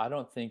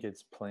don't think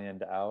it's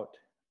planned out.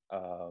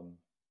 Um,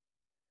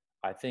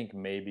 I think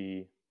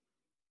maybe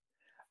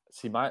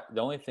see the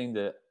only thing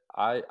that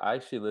I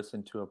actually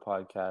listened to a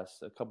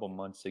podcast a couple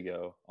months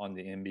ago on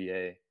the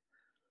NBA,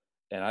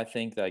 and I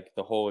think like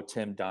the whole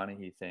Tim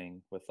Donaghy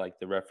thing with like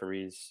the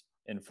referees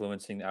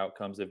influencing the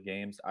outcomes of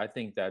games, I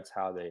think that's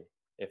how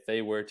if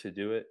they were to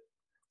do it,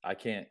 I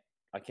can't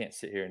I can't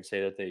sit here and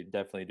say that they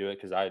definitely do it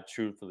because I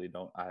truthfully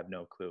don't I have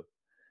no clue.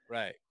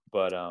 Right.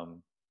 But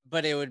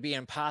But it would be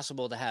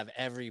impossible to have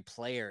every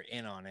player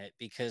in on it,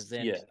 because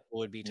then yeah, people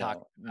would be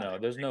talking about no,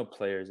 it. there's no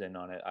players in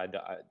on it.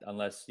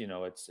 Unless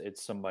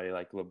it's somebody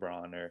like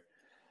LeBron or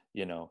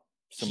you know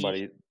Key,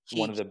 somebody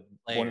key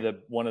player.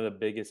 one of the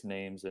biggest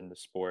names in the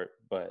sport.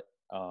 But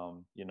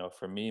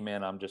for me,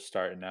 man, I'm just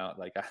starting out.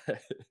 Like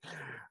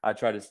I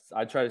try to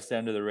stay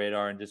under the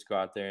radar and just go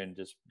out there and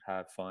just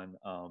have fun.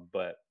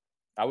 But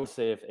I would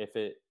say if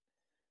it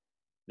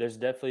there's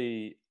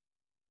definitely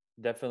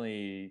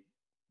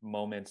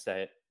moments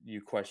that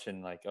you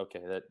question, like,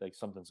 okay, that like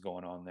something's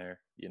going on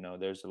there.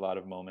 There's a lot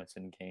of moments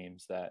in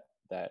games that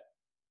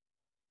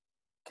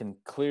can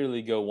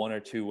clearly go one or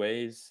two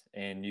ways,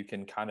 and you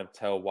can kind of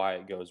tell why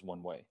it goes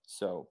one way.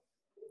 So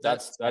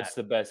That's that's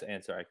the best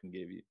answer I can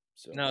give you.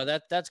 So No,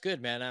 that's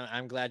good, man.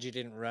 I'm glad you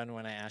didn't run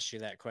when I asked you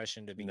that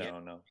question to begin no,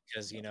 with, no,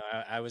 because no.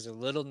 I was a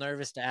little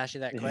nervous to ask you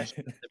that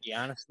question, to be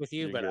honest with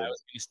you, You're but I good.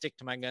 was going to stick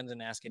to my guns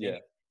and ask it Yeah.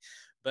 anyway.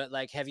 But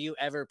like, have you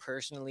ever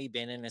personally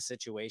been in a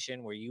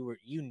situation where you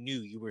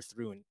knew you were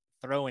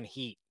throwing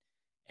heat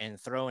and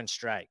throwing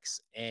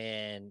strikes,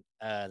 and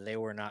they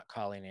were not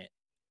calling it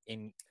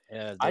in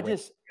the I way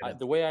just they should have?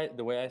 the way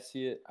I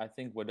see it, I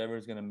think whatever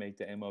is going to make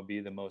the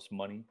MLB the most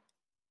money,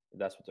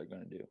 that's what they're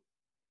going to do.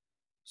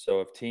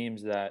 So if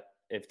teams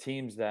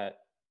that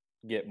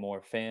get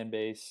more fan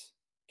base,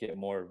 get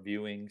more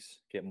viewings,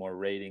 get more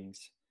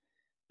ratings,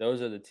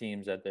 those are the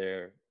teams that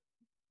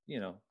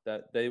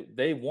that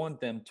they want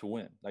them to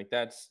win. Like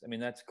that's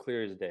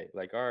clear as day.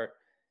 Like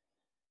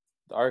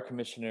our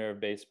commissioner of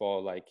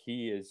baseball, like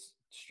he is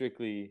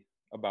strictly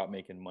about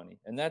making money.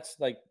 And that's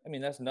like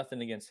that's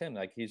nothing against him.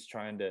 Like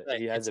Right.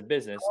 he has a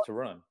business to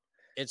run.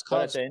 It's But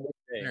called at the end of sports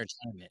the day,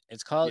 entertainment.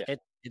 yeah,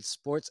 It's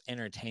sports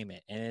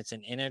entertainment, and it's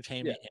an yeah.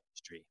 entertainment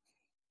industry.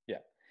 Yeah.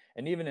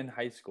 And even in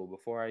high school,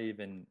 before I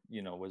even,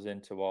 was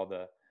into all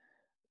the,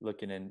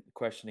 looking and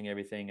questioning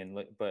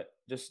everything, but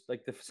just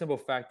like the simple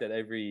fact that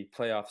every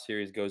playoff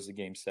series goes to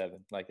game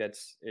 7, like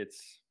it's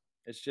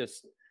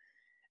just,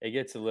 it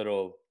gets a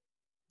little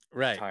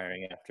Right.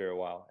 tiring after a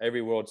while.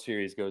 Every World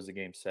Series goes to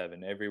game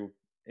 7. Every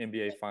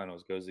NBA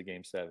Finals goes to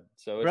game 7.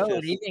 So it's Bro,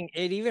 just,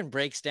 it even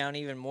breaks down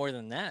even more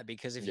than that,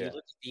 because if you yeah,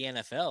 look at the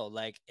NFL,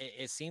 like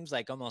it seems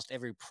like almost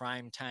every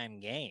prime time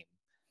game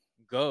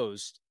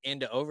goes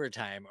into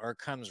overtime or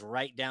comes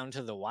right down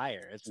to the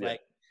wire. It's yeah,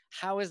 like,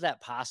 how is that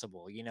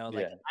possible? Like,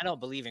 yeah. I don't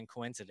believe in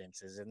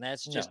coincidences, and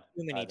that's No, just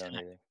too I many don't times.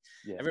 either.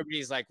 Yeah,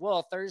 Everybody's like,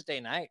 well, Thursday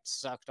night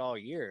sucked all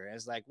year.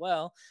 It's like,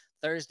 well,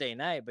 Thursday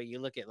night, but you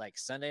look at like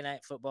Sunday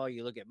night football,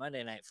 you look at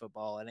Monday night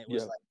football, and it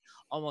was yeah, like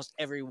almost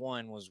every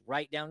one was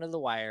right down to the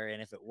wire.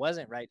 And if it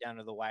wasn't right down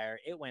to the wire,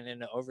 it went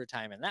into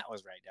overtime, and that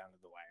was right down to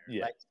the wire.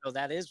 yeah, Like, so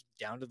that is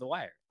down to the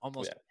wire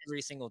almost yeah,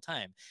 every single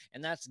time.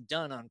 And that's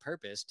done on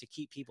purpose to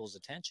keep people's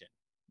attention.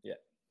 yeah.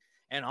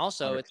 And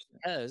also, it's 100%.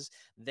 because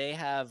they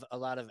have a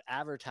lot of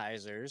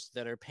advertisers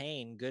that are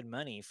paying good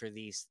money for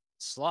these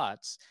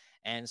slots.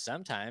 And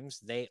sometimes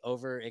they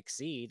over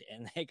exceed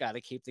and they got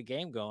to keep the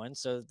game going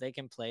so that they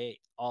can play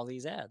all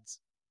these ads.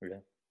 Yeah,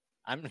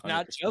 I'm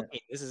not 100%. joking.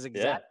 This is Yeah,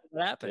 exactly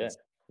what yeah, happens.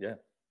 yeah,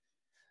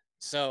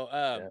 So,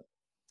 yeah.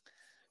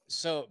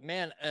 so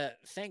man,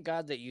 thank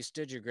God that you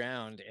stood your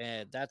ground,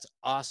 and that's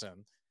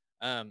awesome.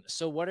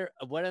 So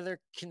what other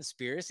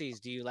conspiracies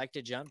do you like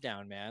to jump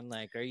down, man?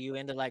 Like, are you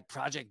into like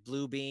Project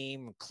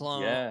Bluebeam,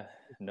 clone? Yeah,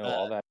 no,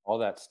 Uh, all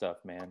that stuff,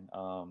 man.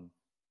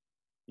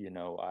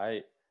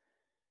 I,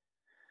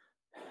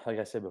 like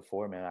I said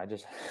before, man, I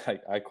just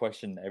I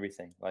question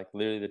everything. Like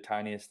literally the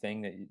tiniest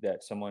thing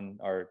that someone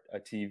or a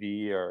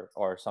TV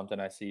or something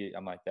I see,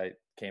 I'm like, that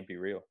can't be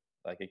real.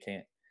 Like it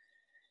can't.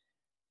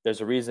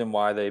 There's a reason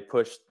why they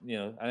pushed,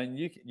 and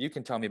you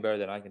can tell me better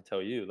than I can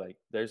tell you. Like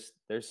there's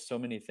so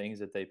many things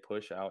that they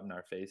push out in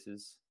our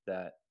faces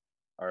that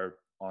are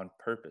on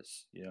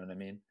purpose. You know what I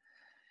mean?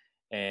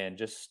 And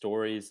just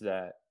stories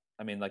that,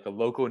 I mean, like a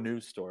local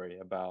news story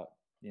about,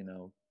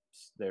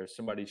 there's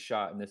somebody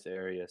shot in this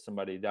area,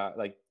 somebody died.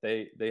 Like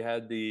they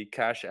had the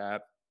Cash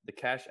App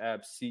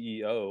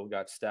CEO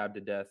got stabbed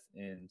to death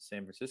in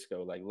San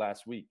Francisco like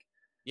last week.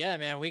 yeah,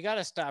 man, we got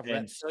to stop And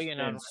reptilian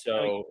on and reptilian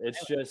so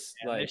it's violence, just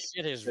man. like This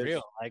shit is real.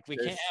 there's Like, we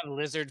can't there's have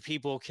lizard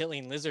people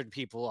killing lizard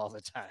people all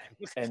the time.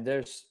 and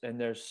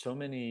there's so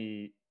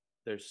many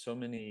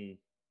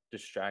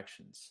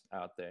distractions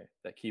out there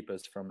that keep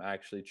us from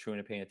actually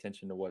truly paying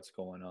attention to what's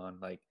going on.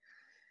 Like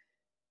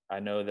I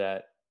know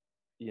that,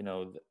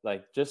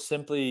 like just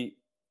simply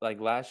like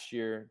last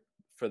year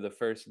for the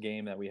first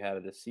game that we had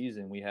of the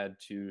season, we had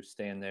to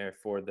stand there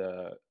for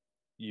the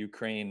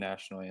Ukraine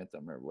national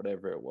anthem or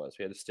whatever it was.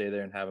 We had to stay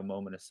there and have a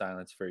moment of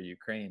silence for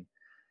Ukraine.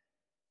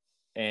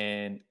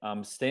 And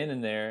I'm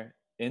standing there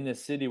in the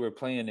city we're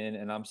playing in,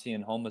 and I'm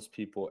seeing homeless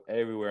people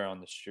everywhere on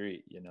the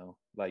street.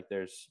 Like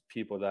there's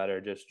people that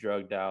are just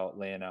drugged out,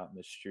 laying out in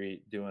the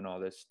street, doing all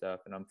this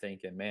stuff. And I'm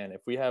thinking, man,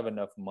 if we have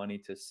enough money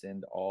to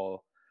send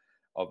all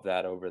of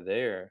that over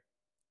there,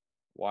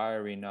 why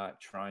are we not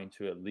trying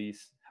to at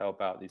least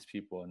help out these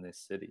people in this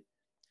city?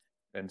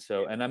 And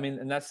so, and I mean,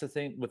 and that's the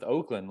thing with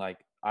Oakland. Like,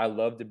 I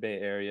love the Bay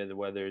Area. The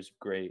weather is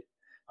great.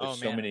 Oh There's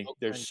so man, many,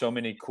 there's Oakland so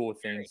many is cool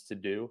scary. things to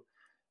do.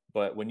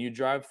 But when you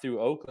drive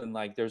through Oakland,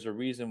 like, there's a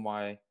reason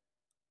why,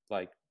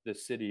 like, the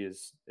city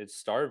is it's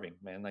starving,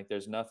 man. Like,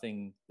 there's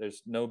nothing,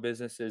 there's no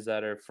businesses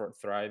that are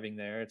thriving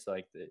there. It's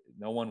like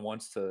no one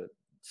wants to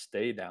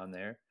stay down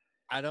there.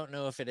 I don't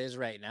know if it is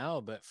right now,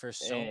 but for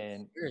so many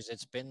And years,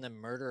 it's been the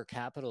murder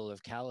capital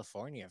of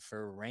California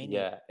for rainy.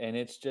 yeah, and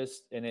it's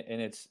just and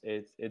it's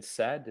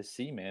sad to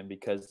see, man,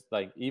 because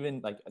like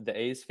even like the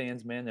A's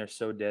fans, man, they're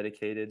so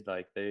dedicated.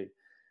 Like they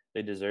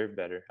deserve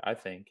better, I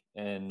think.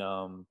 And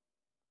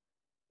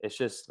it's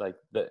just like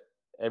the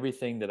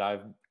everything that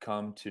I've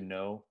come to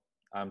know,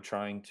 I'm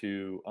trying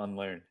to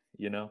unlearn,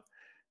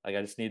 Like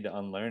I just need to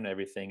unlearn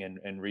everything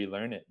and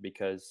relearn it,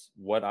 because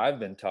what I've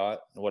been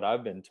taught, what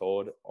I've been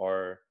told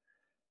are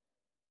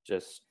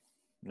just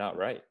not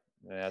right.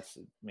 I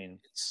mean,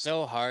 It's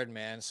so hard,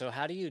 man. So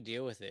how do you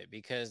deal with it?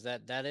 Because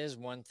that is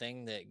one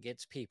thing that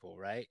gets people,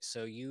 right?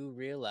 So you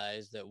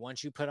realize that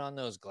once you put on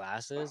those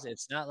glasses,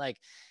 it's not like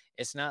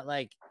it's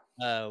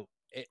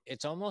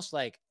almost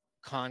like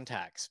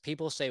contacts.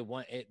 People say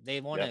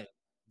they want yep,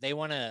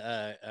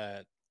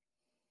 to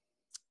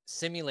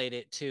simulate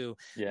it to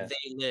yeah,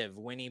 they live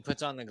when he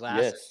puts on the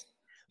glasses. yes.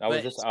 I was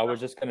But just I was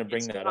just gonna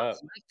bring it's that not up.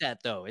 like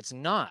that though. It's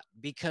not,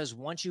 because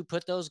once you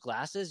put those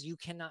glasses, you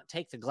cannot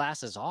take the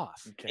glasses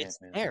off. You can't,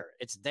 It's man. there.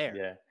 It's there.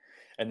 Yeah.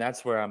 And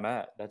that's where I'm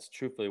at. That's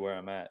truthfully where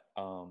I'm at.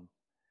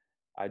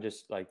 I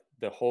just like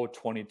the whole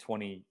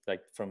 2020,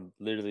 like from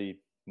literally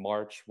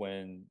March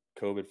when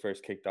COVID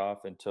first kicked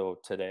off until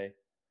today,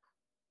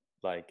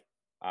 like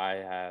I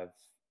have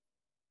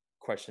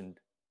questioned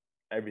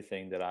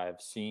everything that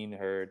I've seen,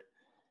 heard,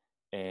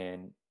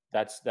 and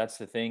that's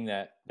the thing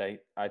that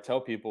I tell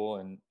people,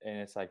 and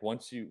it's like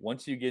once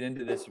you get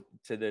into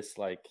this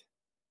like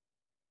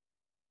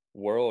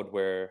world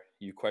where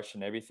you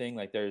question everything,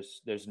 like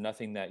there's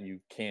nothing that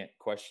you can't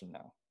question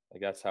now.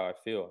 Like that's how I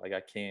feel. Like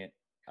I can't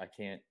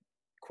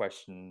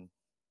question,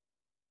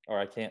 or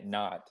I can't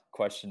not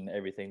question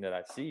everything that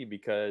I see,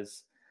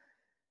 because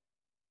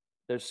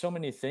there's so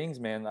many things,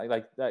 man.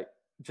 Like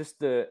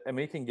just I mean,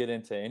 we can get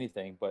into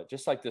anything, but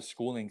just like the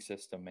schooling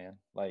system, man.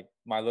 Like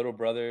my little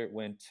brother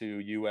went to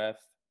UF,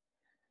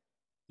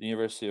 the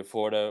University of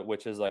Florida,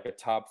 which is like a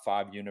top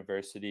 5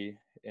 university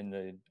in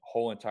the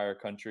whole entire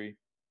country.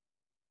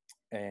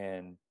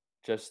 And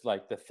just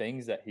like the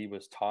things that he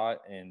was taught,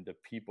 and the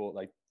people,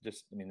 like,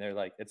 just, I mean, they're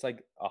like, it's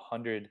like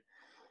 100,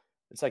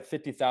 it's like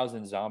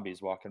 50,000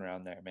 zombies walking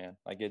around there, man.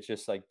 Like, it's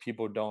just like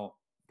people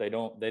they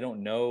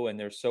don't know, and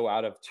they're so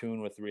out of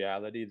tune with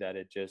reality that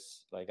it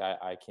just like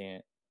I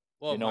can't,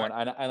 Well, and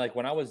I like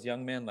when I was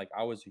young, man, like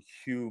I was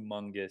a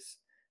humongous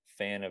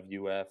fan of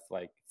UF,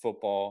 like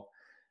football,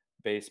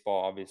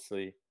 baseball,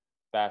 obviously,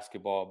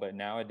 basketball. But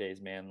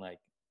nowadays, man, like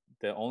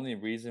the only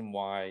reason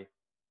why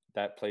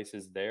that place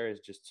is there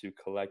is just to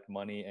collect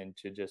money and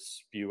to just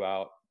spew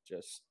out,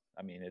 just,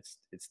 I mean, it's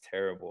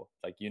terrible.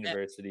 Like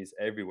universities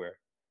everywhere.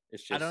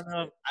 It's just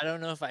I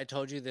don't know if I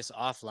told you this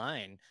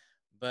offline,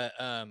 but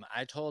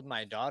I told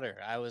my daughter,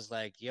 I was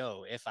like,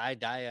 "Yo, if I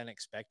die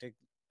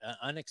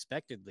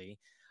unexpectedly,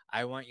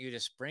 I want you to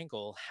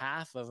sprinkle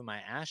half of my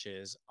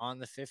ashes on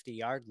the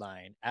 50-yard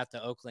line at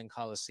the Oakland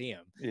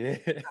Coliseum." yeah.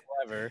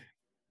 However,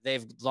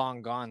 they've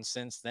long gone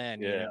since then,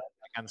 you know. Yeah.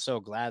 Like, I'm so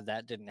glad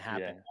that didn't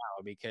happen Yeah.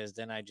 now, because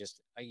then I just,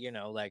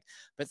 like,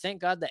 but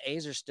thank God the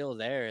A's are still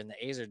there and the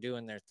A's are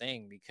doing their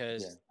thing, Yeah.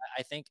 because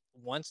I think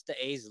once the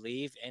A's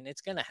leave, and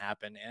it's going to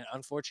happen, and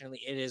unfortunately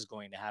it is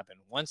going to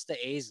happen. Once the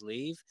A's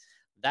leave,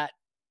 that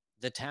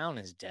the town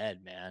is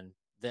dead, man.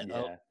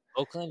 Yeah.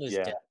 Oakland is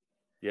Yeah. dead.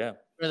 Yeah.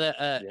 For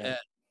Yeah.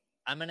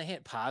 I'm gonna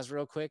hit pause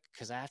real quick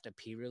because I have to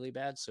pee really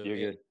bad. So You're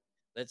good.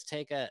 let's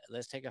take a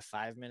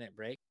 5-minute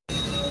break.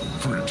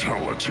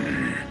 Fatality.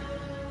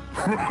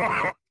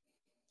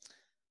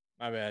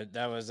 My bad.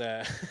 That was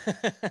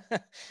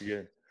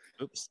You're good.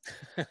 oops.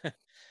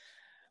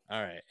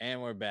 All right,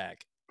 and we're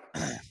back.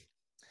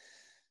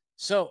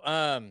 So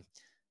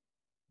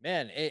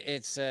man,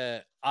 it's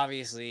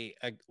obviously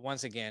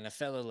once again a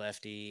fellow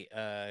lefty,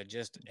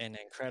 just an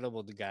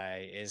incredible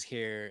guy is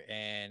here,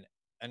 and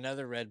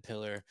another red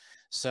pillar.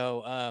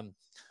 So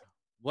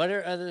what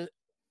are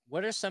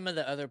some of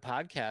the other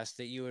podcasts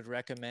that you would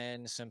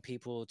recommend some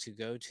people to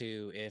go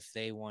to if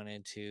they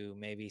wanted to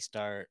maybe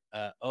start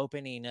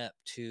opening up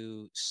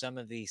to some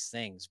of these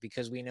things,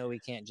 because we know we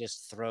can't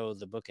just throw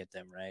the book at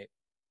them, right?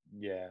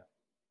 Yeah.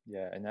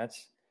 Yeah. And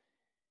that's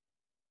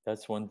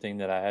one thing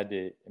that I had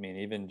to, I mean,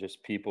 even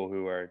just people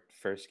who are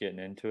first getting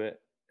into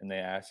it and they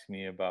ask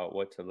me about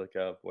what to look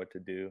up, what to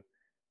do.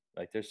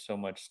 Like, there's so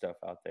much stuff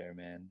out there,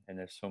 man. And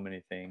there's so many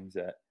things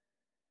that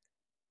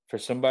for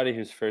somebody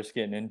who's first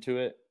getting into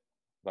it,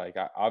 like,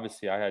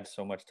 obviously I had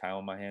so much time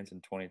on my hands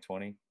in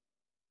 2020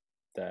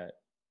 that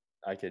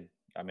I could,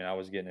 I mean, I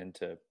was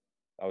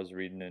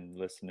reading and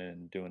listening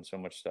and doing so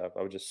much stuff.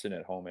 I was just sitting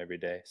at home every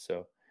day.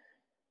 So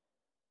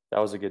that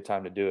was a good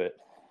time to do it.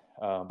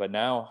 But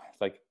now,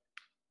 like,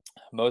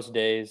 most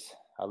days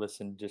I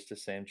listen just to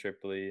Sam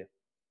Tripoli.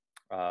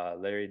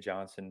 Larry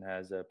Johnson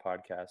has a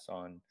podcast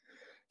on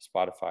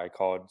Spotify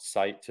called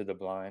Sight to the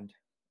Blind.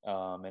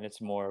 And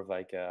it's more of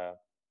like a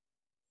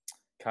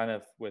kind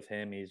of, with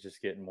him, he's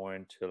just getting more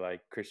into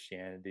like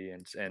Christianity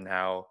and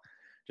how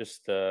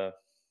just the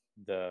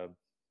I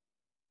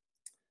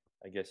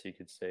guess you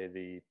could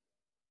say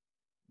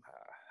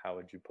how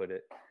would you put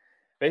it?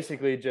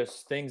 Basically,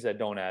 just things that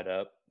don't add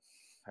up.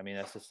 I mean,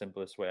 that's the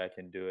simplest way I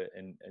can do it.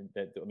 And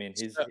that, I mean,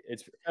 So,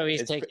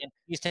 he's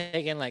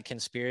taking like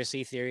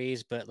conspiracy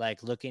theories, but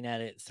like looking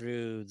at it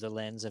through the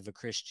lens of a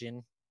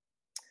Christian.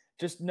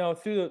 just no,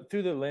 through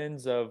the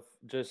lens of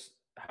just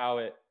how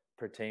it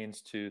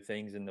pertains to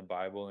things in the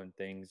Bible, and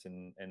things,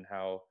 and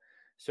how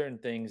certain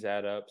things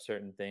add up,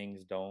 certain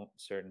things don't,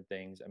 certain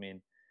things. I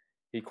mean,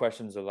 he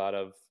questions a lot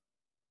of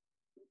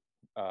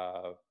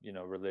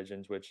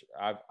religions, which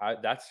I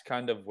that's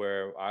kind of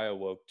where I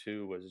awoke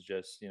to, was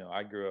just,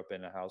 I grew up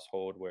in a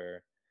household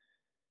where,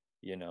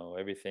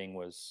 everything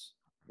was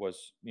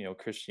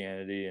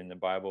Christianity and the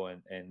Bible,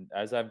 and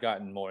as I've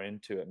gotten more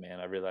into it, man,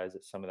 I realized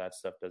that some of that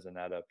stuff doesn't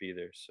add up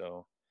either.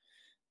 So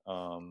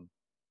um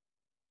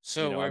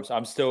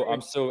I'm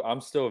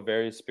still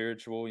very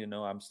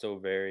spiritual, I'm still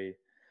very,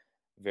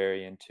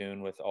 very in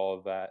tune with all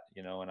of that,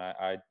 and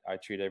I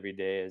treat every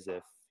day as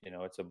if,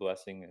 it's a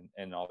blessing,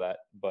 and all that.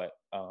 But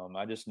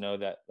I just know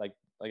that, like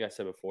I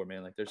said before,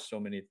 man, like there's so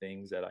many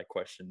things that I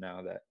question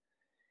now that,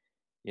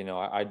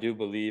 I do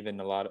believe in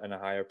in a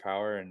higher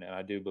power, and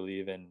I do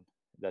believe in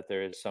that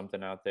there is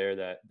something out there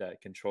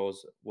that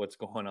controls what's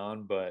going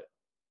on. But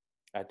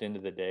at the end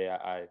of the day,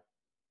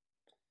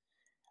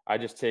 I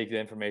just take the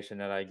information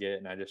that I get,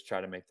 and I just try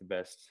to make the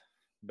best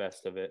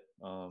of it.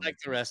 Like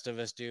the rest of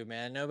us do,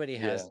 man. Nobody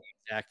has Yeah. the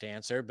exact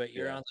answer, but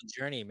you're Yeah. on the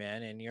journey,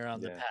 man, and you're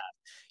on the Yeah. path.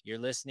 You're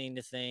listening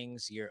to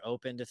things, you're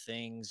open to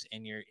things,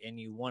 and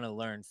you want to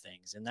learn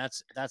things. And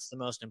that's the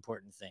most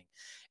important thing.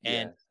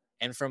 And Yeah.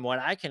 And from what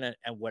I can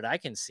and what I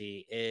can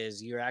see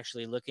is you're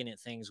actually looking at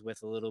things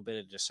with a little bit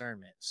of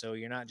discernment. So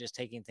you're not just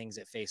taking things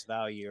at face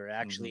value, you're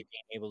Hmm. actually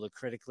being able to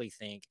critically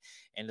think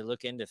and to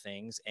look into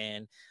things.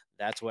 And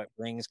that's what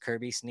brings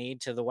Kirby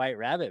Snead to the White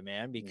Rabbit,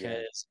 man,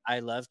 Yeah. because I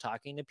love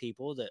talking to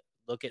people that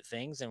look at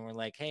things and we're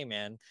like, hey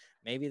man,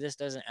 maybe this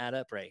doesn't add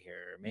up right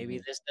here, or maybe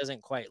Hmm. this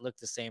doesn't quite look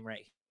the same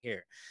right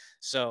here.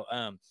 So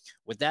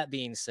with that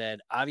being said,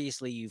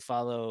 obviously you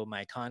follow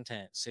my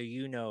content, so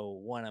you know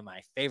one of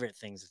my favorite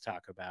things to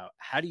talk about.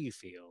 How do you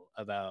feel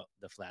about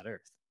the flat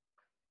earth?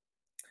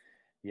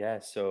 Yeah.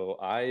 So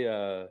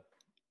I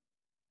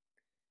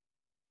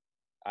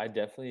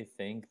definitely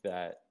think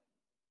that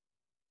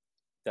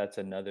that's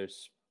another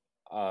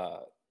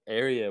uh,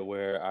 area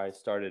where I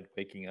started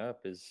waking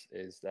up is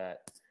that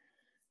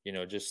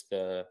just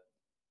the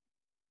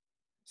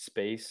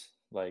space.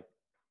 Like,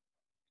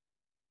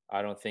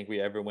 I don't think we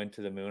ever went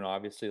to the moon.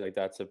 Obviously, like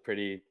that's a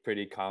pretty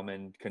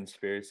common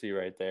conspiracy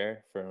right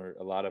there for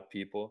a lot of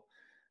people.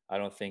 I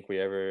don't think we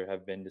ever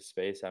have been to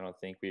space. I don't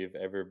think we've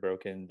ever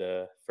broken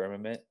the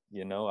firmament.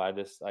 I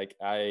just like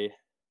I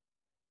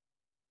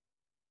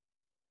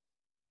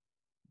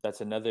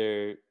that's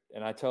another,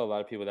 and I tell a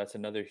lot of people that's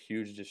another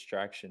huge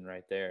distraction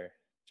right there.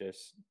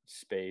 Just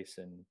space,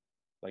 and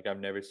like I've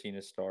never seen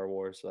a Star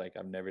Wars, like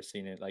I've never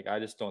seen it. Like I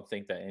just don't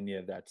think that any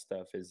of that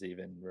stuff is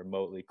even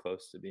remotely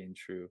close to being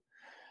true.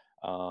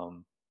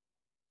 Um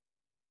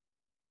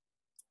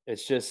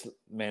it's just,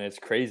 man, it's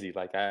crazy.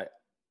 Like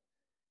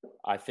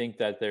I think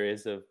that there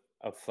is a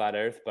flat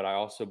earth, but I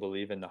also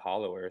believe in the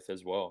hollow earth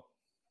as well.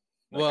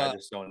 Like I Well,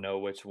 just don't know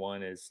which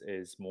one is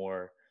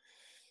more.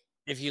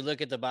 if you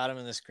look at the bottom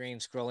of the screen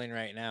scrolling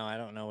right now, I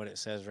don't know what it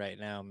says right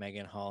now.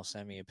 Megan Hall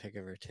sent me a pic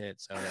of her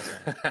tits. Oh, that's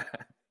not.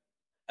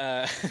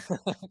 Uh,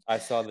 I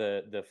saw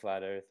the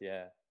flat earth,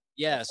 yeah.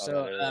 I Yeah, saw that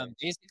so earlier.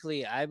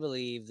 basically, I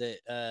believe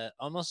that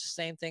almost the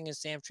same thing as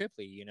Sam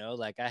Tripoli.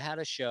 Like I had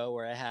a show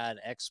where I had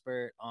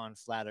expert on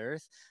flat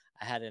Earth.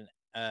 I had an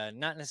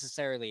not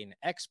necessarily an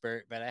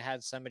expert, but I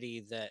had somebody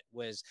that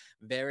was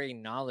very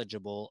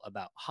knowledgeable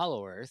about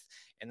Hollow Earth,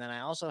 and then I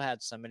also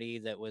had somebody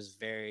that was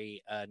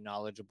very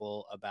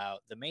knowledgeable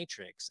about the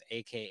Matrix,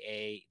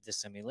 aka the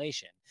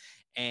simulation.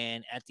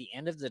 And at the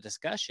end of the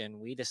discussion,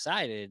 we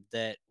decided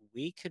that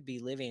we could be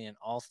living in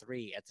all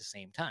three at the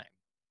same time.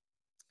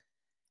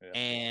 Yeah.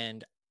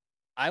 And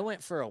I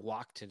went for a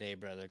walk today,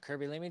 brother.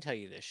 Kirby, let me tell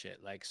you this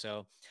shit. Like,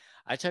 so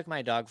I took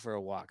my dog for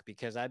a walk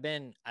because I've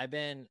been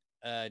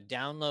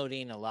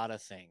downloading a lot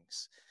of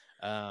things.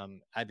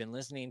 I've been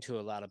listening to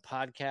a lot of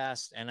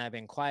podcasts and I've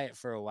been quiet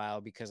for a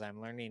while because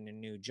I'm learning a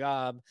new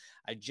job.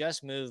 I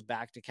just moved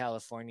back to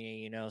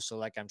California, so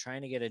like I'm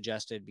trying to get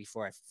adjusted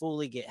before I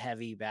fully get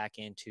heavy back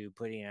into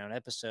putting out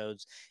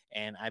episodes.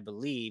 And I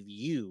believe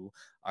you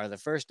are the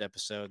first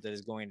episode that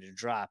is going to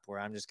drop where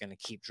I'm just going to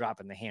keep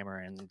dropping the hammer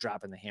and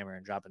dropping the hammer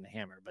and dropping the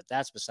hammer. But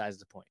that's besides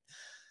the point.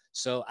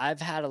 So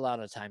I've had a lot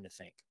of time to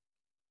think.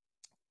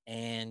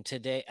 And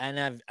today and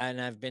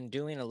I've been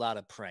doing a lot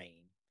of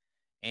praying.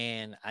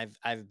 And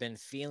I've been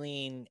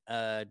feeling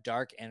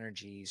dark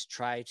energies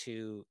try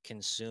to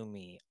consume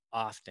me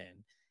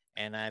often.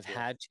 And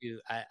Yeah.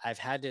 I've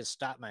had to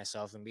stop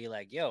myself and be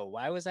like, yo,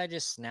 why was I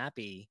just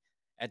snappy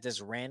at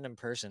this random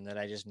person that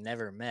I just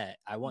never met?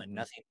 I want Mhm.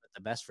 nothing but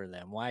the best for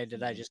them. Why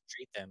did I Mhm. just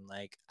treat them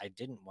like I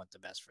didn't want the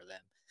best for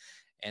them?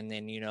 And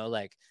then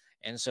like,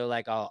 and so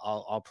like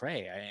I'll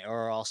pray,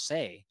 or I'll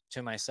say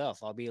to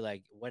myself, I'll be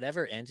like,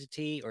 whatever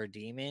entity or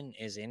demon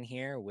is in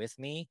here with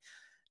me,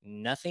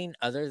 nothing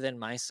other than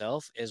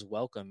myself is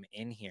welcome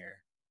in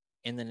here.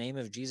 In the name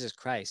of Jesus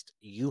Christ,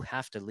 you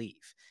have to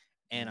leave.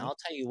 And Mhm. I'll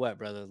tell you what,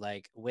 brother,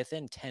 like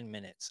within 10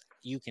 minutes,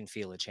 you can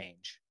feel a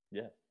change.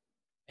 Yeah.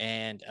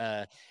 And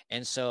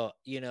so,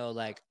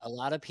 like a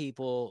lot of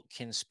people,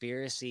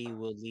 conspiracy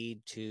will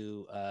lead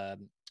to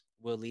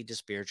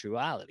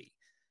spirituality.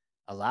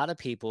 A lot of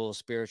people,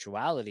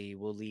 spirituality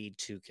will lead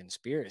to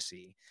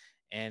conspiracy.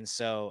 And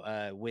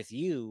so with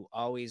you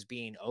always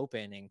being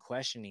open and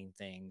questioning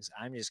things,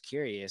 I'm just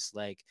curious,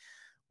 like,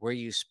 were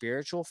you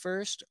spiritual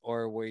first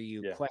or were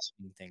you Yeah.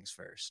 questioning things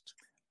first?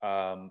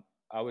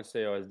 I would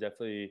say I was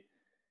definitely.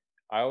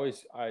 I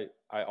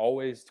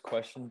always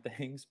question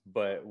things,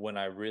 but when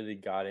I really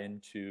got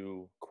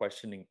into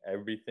questioning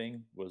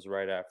everything was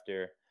right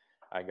after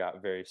I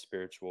got very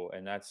spiritual,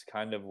 and that's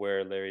kind of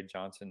where Larry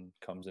Johnson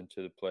comes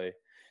into the play,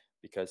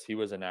 because he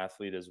was an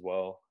athlete as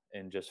well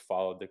and just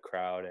followed the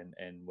crowd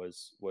and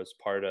was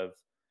part of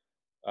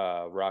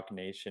Rock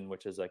Nation,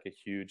 which is like a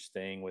huge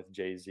thing with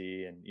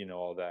Jay-Z and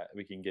all that.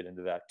 We can get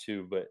into that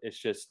too, but it's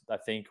just, I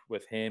think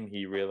with him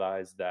he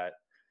realized that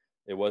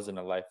it wasn't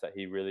a life that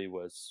he really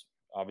was.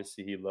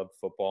 Obviously he loved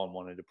football and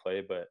wanted to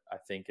play, but I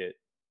think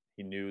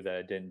he knew that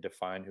it didn't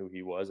define who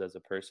he was as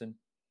a person.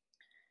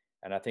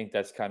 And I think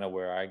that's kind of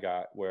where I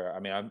got where, I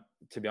mean, I'm,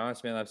 to be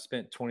honest, man, I've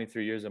spent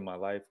 23 years of my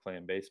life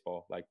playing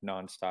baseball, like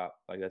nonstop.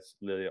 Like that's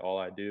literally all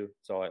I do.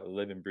 It's all I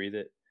live and breathe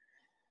it.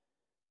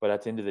 But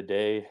at the end of the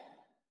day,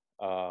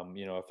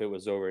 if it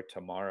was over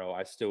tomorrow,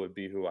 I still would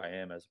be who I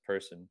am as a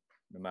person,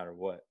 no matter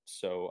what.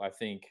 So I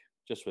think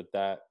just with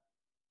that,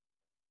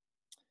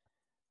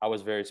 I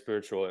was very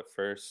spiritual at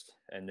first,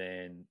 and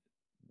then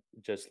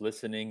just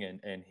listening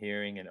and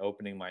hearing and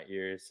opening my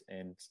ears,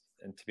 and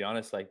to be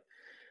honest, like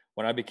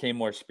when I became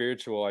more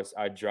spiritual,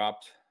 I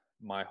dropped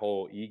my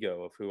whole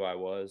ego of who I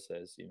was.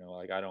 As you know,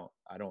 like I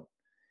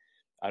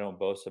don't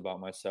boast about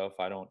myself.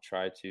 I don't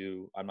try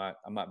to. I'm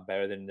not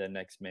better than the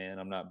next man.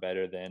 I'm not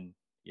better than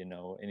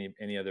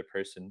any other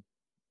person.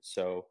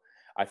 So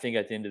I think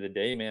at the end of the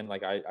day, man,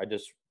 like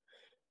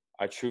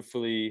I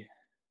truthfully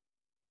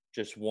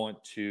just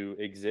want to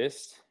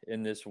exist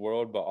in this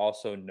world, but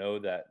also know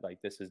that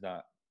like this is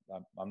not.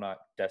 I'm not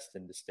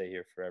destined to stay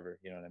here forever.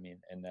 You know what I mean?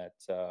 And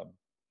that's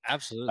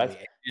Absolutely.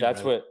 Amen,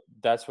 that's brother.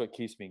 what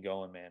keeps me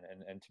going, man.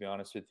 And to be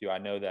honest with you, I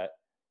know that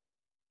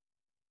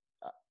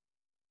uh,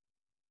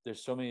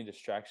 there's so many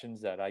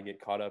distractions that I get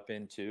caught up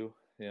in too.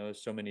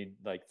 There's so many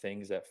like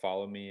things that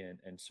follow me,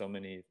 and so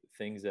many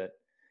things that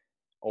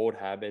old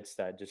habits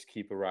that just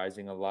keep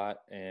arising a lot.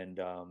 And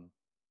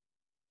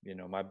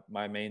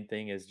my main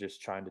thing is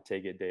just trying to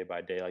take it day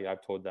by day. Like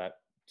I've told that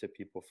to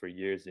people for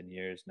years and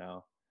years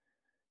now,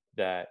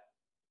 that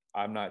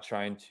I'm not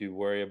trying to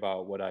worry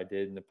about what I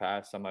did in the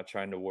past. I'm not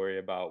trying to worry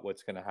about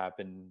what's going to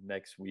happen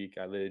next week.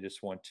 I literally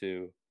just want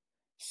to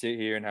sit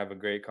here and have a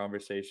great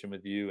conversation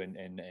with you,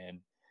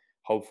 and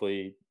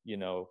hopefully,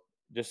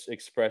 just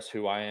express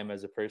who I am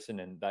as a person.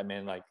 And that,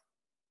 man, like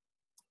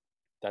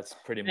that's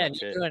pretty Man,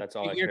 much it. That's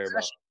all I you're care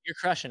about.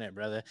 crushing it,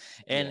 brother.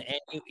 Yeah. And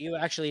you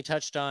actually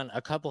touched on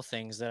a couple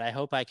things that I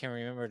hope I can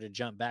remember to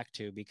jump back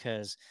to,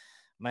 because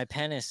my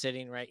pen is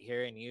sitting right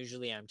here, and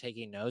usually I'm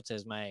taking notes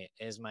as my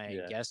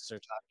Yeah. guests are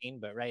talking,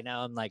 but right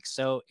now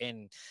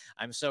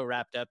I'm so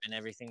wrapped up in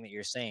everything that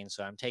you're saying,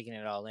 so I'm taking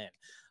it all in.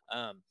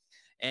 Um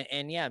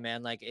and yeah,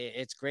 man, like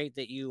it's great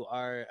that you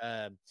are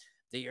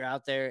that you're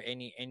out there,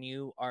 and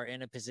you are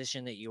in a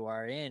position that you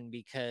are in,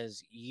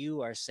 because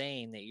you are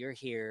saying that you're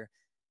here,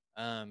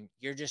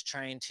 you're just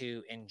trying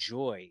to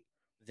enjoy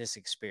this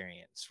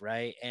experience,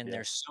 right? And Yeah.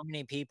 there's so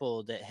many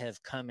people that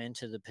have come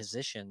into the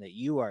position that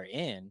you are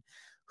in,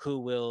 who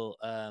will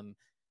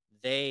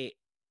they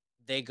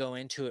they go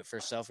into it for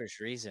selfish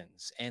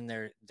reasons, and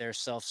they're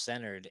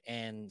self-centered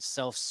and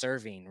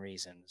self-serving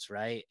reasons,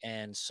 right?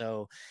 And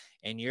so,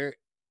 and you're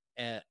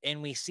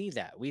and we see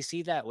that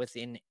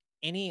within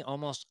any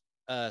almost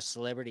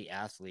celebrity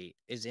athlete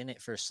is in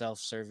it for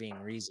self-serving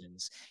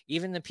reasons.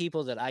 Even the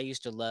people that I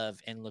used to love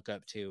and look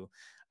up to,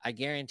 I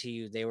guarantee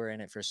you they were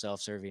in it for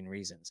self-serving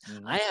reasons.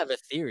 I Hmm. have a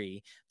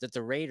theory that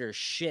the Raiders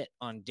shit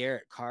on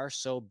Derek Carr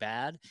so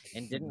bad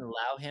and didn't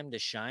allow him to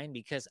shine,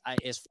 because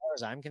as far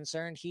as I'm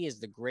concerned, he is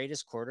the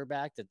greatest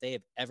quarterback that they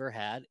have ever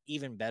had,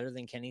 even better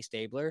than Kenny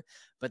Stabler.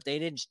 But they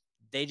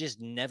just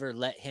never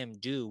let him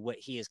do what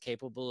he is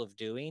capable of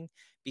doing,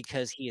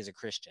 because he is a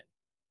Christian.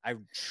 I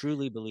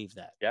truly believe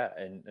that. Yeah.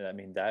 And I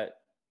mean, that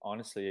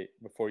honestly,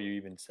 before you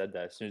even said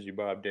that, as soon as you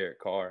brought up Derek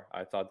Carr,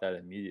 I thought that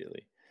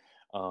immediately.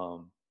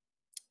 Um,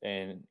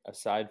 and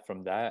aside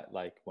from that,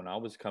 like when I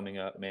was coming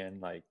up, man,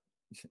 like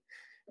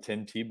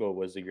Tim Tebow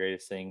was the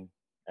greatest thing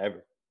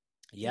ever.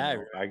 Yeah, I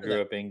I remember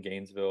grew that. up in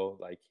Gainesville.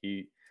 Like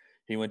he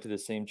went to the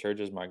same church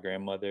as my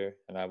grandmother,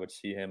 and I would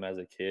see him as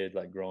a kid,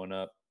 like growing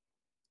up.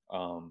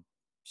 Um,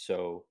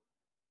 so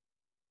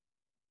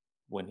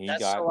when he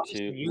That's so got awesome.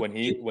 to You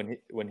you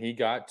when he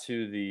got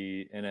to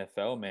the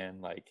NFL,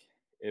 man, like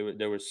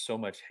there was so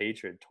much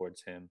hatred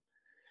towards him,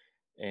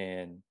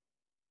 and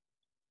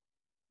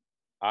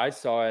I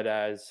saw it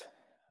as,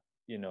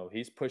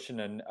 he's pushing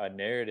a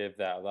narrative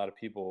that a lot of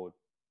people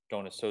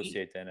don't he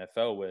associate the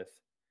NFL with.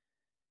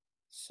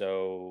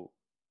 So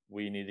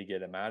we need to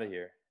get him out of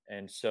here.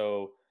 And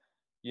so,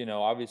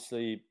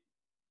 obviously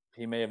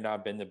he may have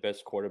not been the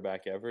best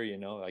quarterback ever,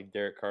 like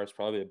Derek Carr is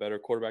probably a better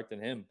quarterback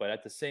than him. But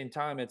at the same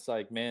time, it's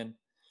like, man,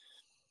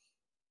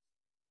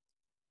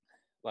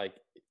 like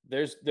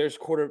there's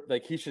quarter,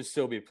 like he should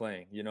still be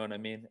playing, you know what I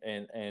mean?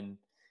 And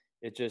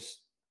it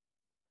just,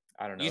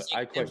 I don't you know.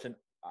 think Tim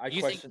I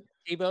you think question.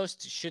 Tebow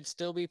should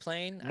still be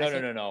playing? I No, no,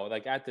 think. no, no.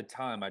 Like at the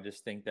time, I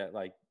just think that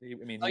like, I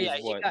mean, Oh he yeah, was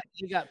what,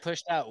 he got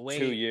pushed out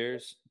two way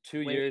years,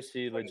 two way years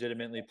he before he was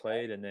legitimately good,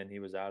 right? played, and then he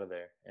was out of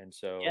there. And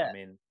so, I Yeah,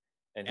 mean,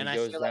 and and I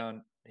feel like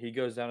he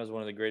goes down as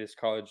one of the greatest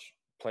college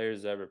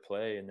players to ever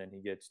play, and then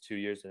he gets 2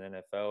 years in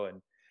NFL,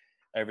 and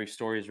every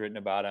story is written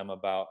about him,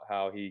 about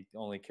how he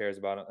only cares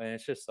about him, and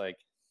it's just like,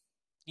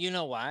 you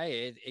know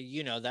why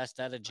that's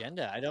that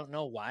agenda. I don't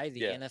know why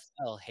the yeah,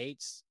 NFL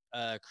hates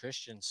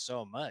Christians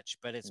so much,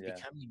 but it's yeah,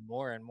 becoming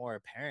more and more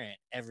apparent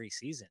every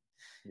season.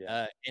 yeah,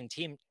 And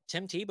Tim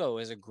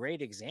Tebow is a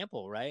great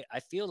example, right? I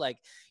feel like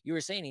you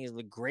were saying he's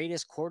the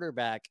greatest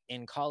quarterback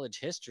in college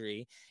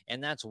history,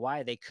 and that's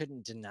why they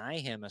couldn't deny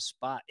him a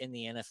spot in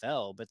the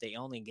NFL, but they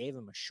only gave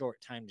him a short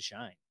time to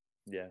shine.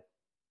 yeah,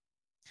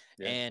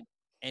 yeah, And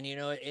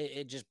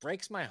it just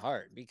breaks my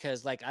heart,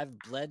 because like I've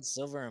bled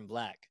silver and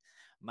black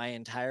my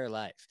entire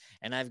life,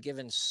 and I've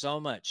given so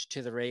much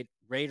to the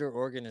Raider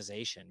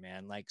organization,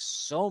 man, like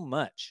so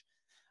much.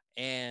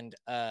 And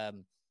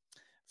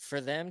for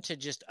them to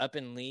just up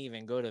and leave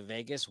and go to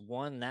Vegas,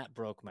 one, that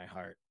broke my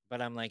heart.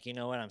 but I'm like, you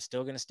know what? I'm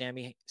still going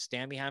to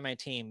stand behind my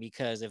team,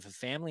 because if a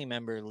family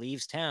member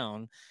leaves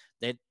town,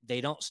 that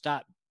they don't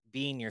stop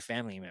being your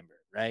family member,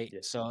 right? Yeah.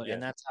 So, Yeah.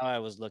 and that's how I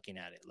was looking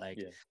at it. Like,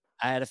 Yeah.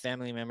 I had a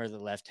family member that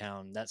left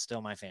town. That's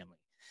still my family.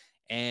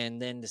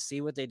 And then to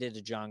see what they did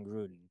to John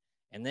Gruden,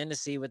 and then to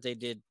see what they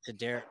did to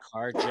Derek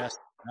Carr, just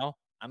no,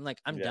 I'm like,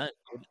 I'm Yeah. done,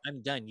 dude.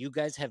 I'm done. You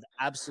guys have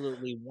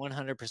absolutely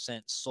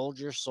 100% sold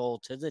your soul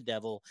to the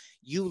devil.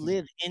 You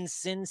live in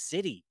Sin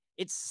City.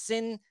 It's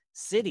Sin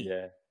City.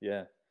 Yeah.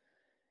 Yeah.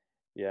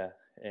 Yeah.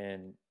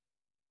 And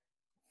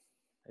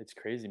it's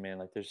crazy, man.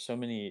 Like there's so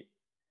many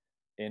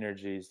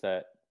energies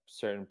that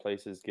certain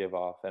places give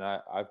off. And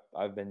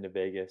I've been to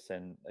Vegas,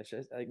 and it's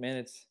just like, man,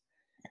 it's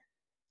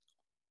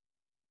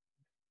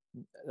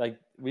like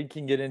we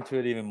can get into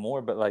it even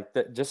more, but like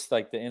that, just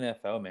like the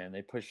NFL, man,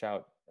 they push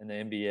out, and the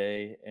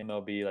NBA,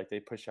 MLB, like they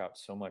push out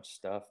so much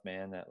stuff,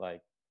 man, that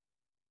like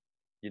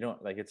you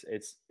don't like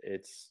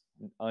it's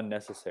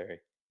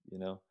unnecessary, you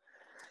know.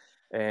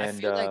 I And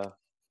feel like,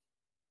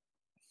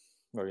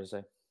 what were you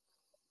gonna say?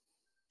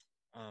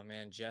 oh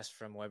man, Jess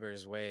from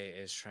Weber's Way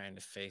is trying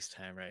to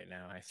FaceTime right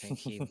now. I think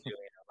he's doing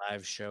a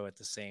live show at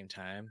the same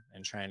time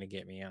and trying to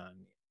get me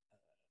on.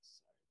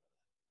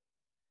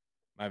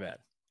 My bad.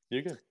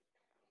 You're good.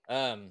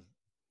 Um,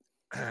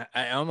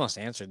 I almost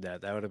answered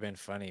that. That would have been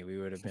funny. We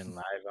would have been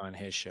live on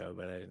his show,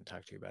 but I didn't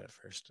talk to you about it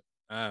first.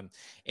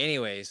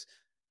 Anyways,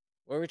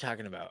 what were we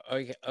talking about?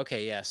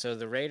 Okay, yeah. So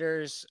the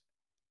Raiders,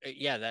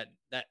 yeah,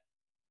 that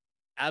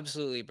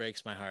absolutely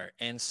breaks my heart.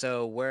 And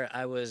so where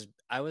I was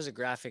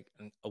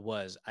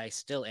a I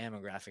still am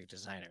a graphic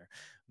designer,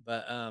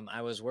 but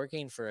I was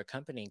working for a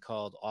company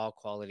called All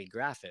Quality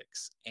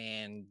Graphics,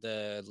 and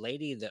the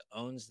lady that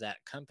owns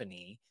that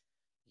company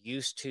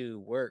used to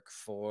work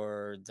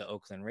for the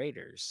Oakland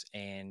Raiders,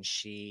 and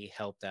she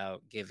helped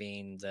out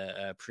giving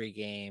the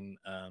pregame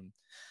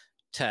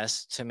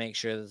tests to make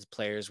sure that the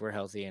players were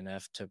healthy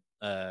enough to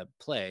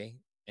play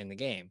in the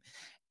game,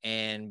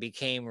 and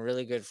became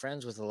really good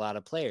friends with a lot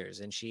of players.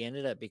 And she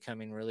ended up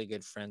becoming really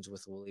good friends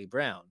with Willie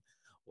Brown.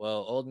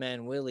 Well, old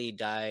man Willie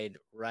died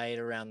right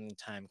around the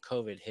time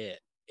COVID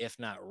hit, if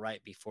not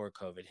right before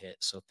COVID hit.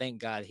 So thank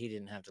God he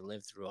didn't have to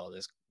live through all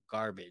this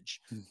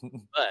garbage.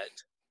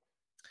 But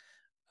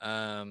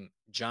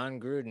John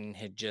Gruden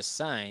had just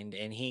signed,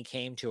 and he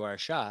came to our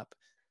shop,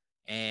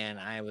 and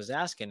I was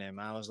asking him,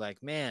 I was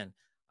like, man,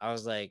 I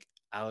was like,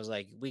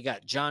 we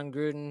got John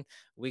Gruden,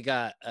 we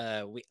got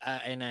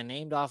and I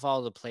named off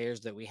all the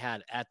players that we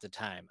had at the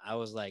time. I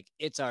was like,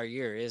 it's our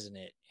year, isn't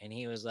it? And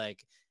he was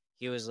like,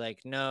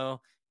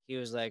 no. He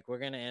was like, we're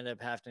gonna end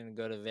up having to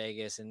go to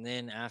Vegas, and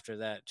then after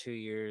that,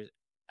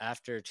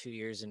 after 2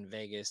 years in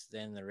Vegas,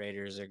 then the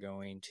Raiders are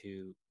going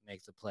to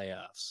make the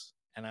playoffs.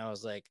 And I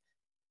was like,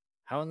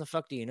 how in the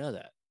fuck do you know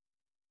that?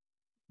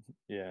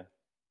 Yeah.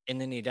 And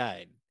then he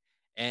died.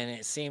 And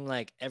it seemed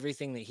like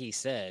everything that he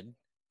said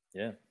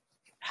Yeah.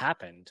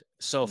 happened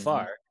so Hmm.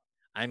 far.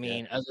 I Yeah.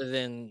 mean, other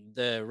than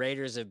the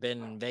Raiders have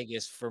been in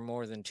Vegas for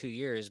more than 2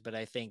 years, but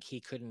I think he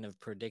couldn't have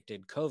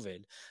predicted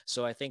COVID.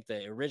 So I think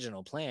the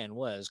original plan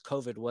was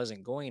COVID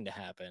wasn't going to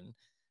happen,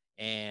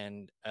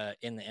 and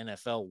in the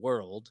NFL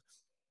world.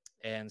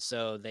 And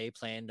so they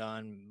planned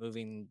on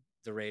moving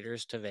the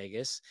Raiders to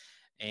Vegas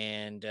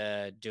and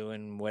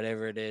doing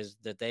whatever it is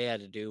that they had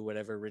to do,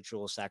 whatever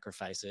ritual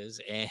sacrifices,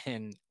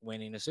 and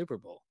winning a Super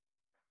Bowl.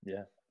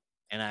 Yeah.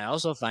 And I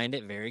also find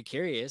it very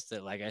curious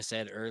that, like I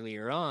said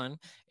earlier on,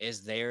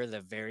 is they're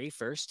the very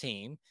first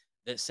team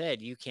that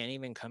said you can't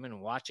even come and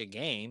watch a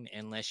game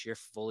unless you're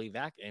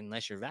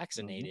unless you're Hmm.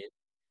 vaccinated. It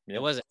Yeah.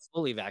 wasn't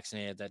fully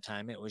vaccinated at that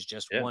time. It was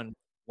just Yeah.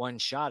 one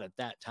shot at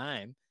that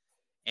time.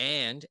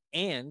 And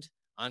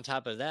on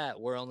top of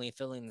that, we're only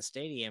filling the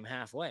stadium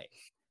halfway.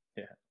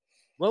 Yeah.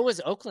 What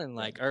was Oakland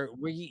Yeah. like? Or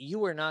you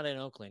were not in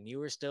Oakland. You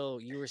were still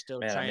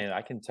Man, I trying. mean,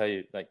 I can tell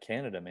you, like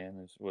Canada,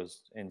 man,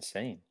 was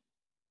insane.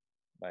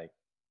 Like,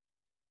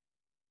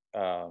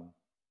 um,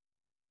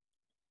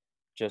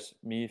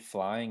 just me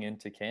flying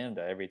into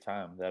Canada every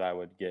time that I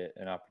would get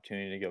an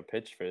opportunity to go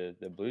pitch for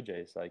the Blue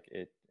Jays, like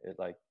it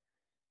like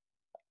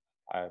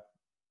I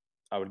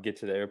I would get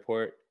to the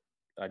airport,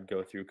 I'd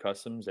go through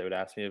customs. They would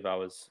ask me if I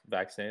was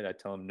vaccinated. I'd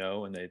tell them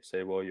no, and they'd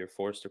say, "Well, you're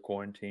forced to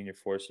quarantine. You're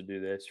forced to do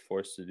this. You're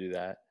forced to do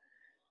that."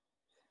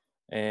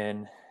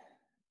 And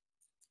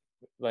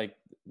like,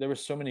 there were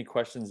so many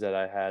questions that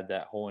I had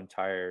that whole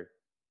entire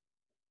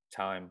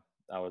time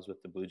I was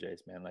with the Blue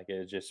Jays, man. Like,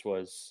 it just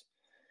was.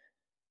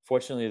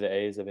 Fortunately, the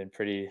A's have been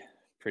pretty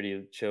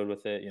chilled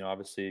with it. You know,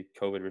 obviously,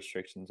 COVID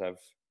restrictions have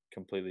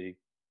completely,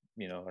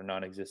 are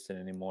non-existent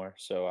anymore.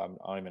 So I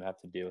don't even have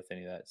to deal with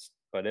any of that.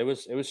 But it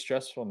was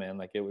stressful, man.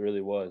 Like it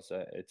really was.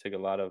 It took a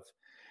lot of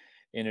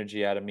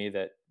energy out of me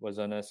that was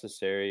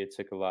unnecessary. It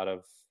took a lot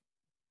of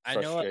I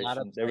know a lot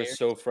of frustration. It was players.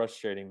 so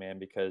frustrating, man,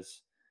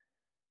 because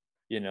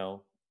you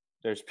know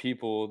there's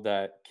people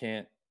that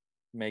can't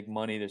make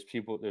money. There's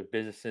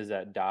businesses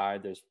that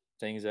died. There's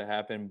things that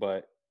happen,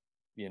 but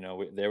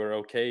they were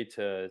okay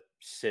to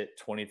sit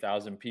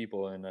 20,000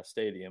 people in a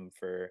stadium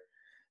for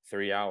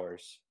 3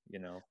 hours.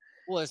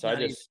 Well, it's So I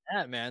not even just,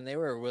 that, man. They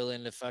were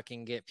willing to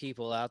fucking get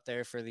people out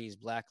there for these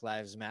Black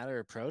Lives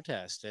Matter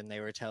protests, and they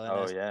were telling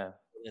oh us yeah,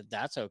 that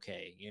that's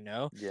okay,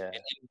 yeah,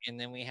 And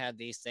then we had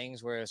these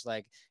things where it's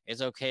like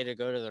it's okay to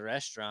go to the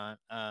restaurant,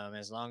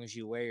 as long as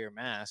you wear your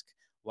mask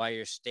while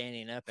you're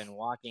standing up and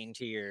walking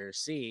to your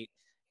seat.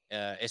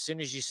 As soon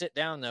as you sit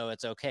down, though,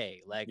 it's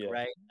okay. Like, yeah,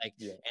 right? Like,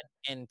 yeah,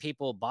 and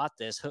people bought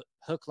this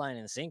hook, line,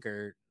 and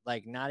sinker,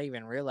 like not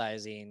even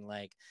realizing,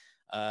 like,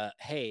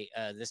 hey,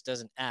 this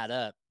doesn't add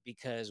up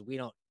because we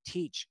don't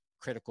teach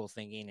critical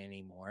thinking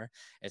anymore.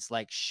 It's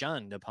like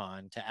shunned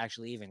upon to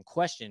actually even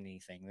question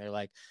anything. They're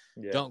like,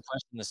 yeah, don't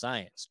question the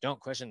science. Don't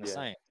question the yeah,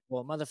 science.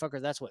 Well,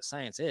 motherfucker, that's what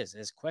science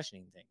is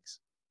questioning things.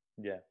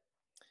 yeah.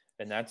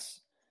 And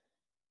that's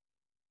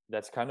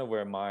kind of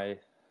where my,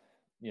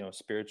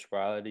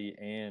 spirituality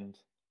and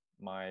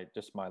my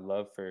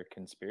love for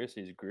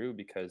conspiracies grew,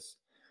 because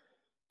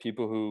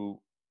people who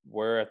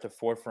were at the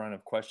forefront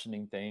of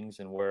questioning things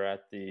and were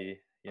at the,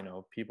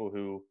 people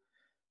who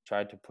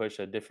tried to push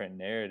a different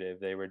narrative,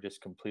 they were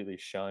just completely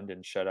shunned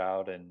and shut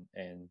out and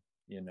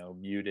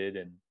muted.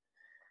 And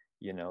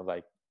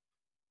like,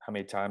 how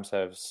many times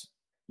have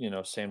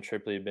Sam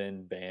Tripoli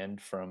been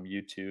banned from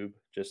YouTube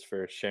just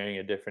for sharing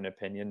a different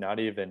opinion? Not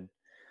even,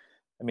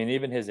 I mean,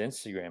 even his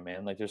Instagram,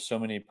 man. Like, there's so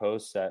many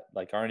posts that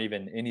like aren't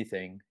even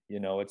anything.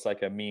 It's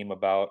like a meme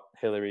about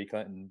Hillary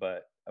Clinton,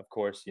 but of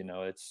course,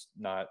 it's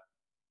not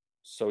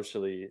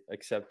socially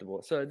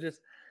acceptable. So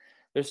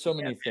there's so Yeah,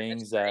 many man, it's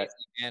things that.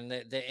 crazy. And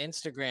the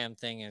Instagram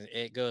thing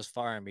it goes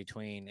far in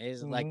between.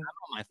 Is like Mhm.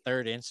 I'm on my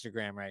third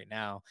Instagram right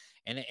now,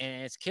 and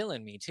it's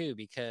killing me too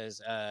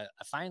because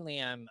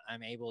finally I'm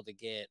able to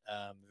get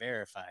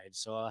verified,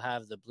 so I'll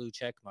have the blue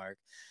check mark,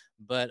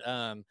 but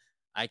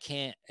I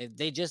can't.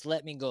 They just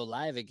let me go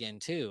live again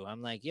too.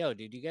 I'm like, yo,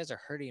 dude, you guys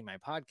are hurting my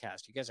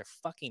podcast. You guys are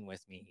fucking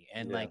with me,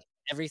 and Yeah, like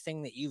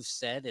everything that you've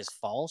said is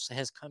false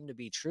has come to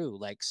be true.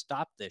 Like,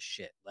 stop this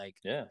shit. Like,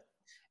 yeah,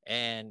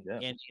 yeah,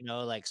 and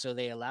like, so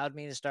they allowed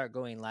me to start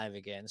going live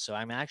again, so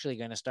I'm actually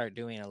going to start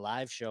doing a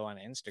live show on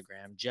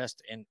Instagram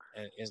just in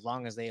as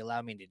long as they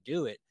allow me to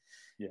do it.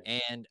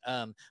 yeah. And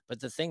but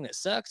the thing that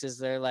sucks is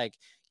they're like,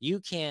 you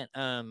can't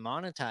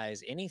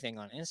monetize anything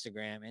on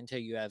Instagram until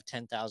you have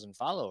 10,000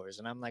 followers,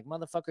 and I'm like,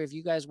 motherfucker, if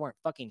you guys weren't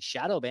fucking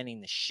shadow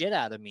banning the shit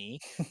out of me,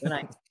 then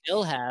I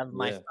still have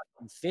my Yeah.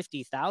 fucking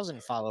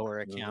 50,000 follower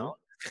account.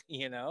 Mhm.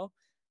 you know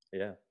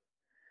Yeah.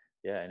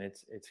 Yeah, and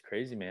it's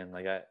crazy, man.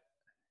 Like,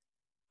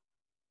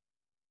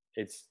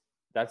 it's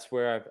that's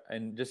where I've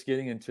and just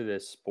getting into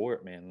this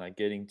sport, man, like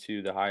getting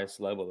to the highest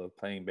level of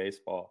playing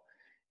baseball,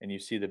 and you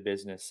see the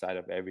business side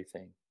of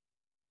everything,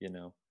 you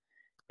know,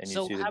 and you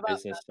so see the how about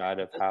business side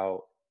of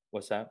how.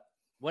 What's that?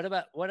 what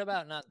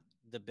about not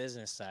the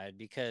business side?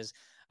 Because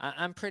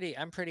I'm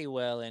pretty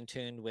well in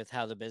tune with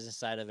how the business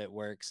side of it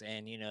works.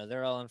 And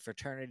they're all in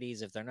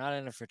fraternities. If they're not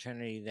in a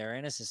fraternity, they're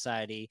in a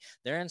society.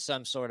 They're in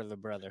some sort of a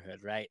brotherhood,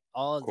 right?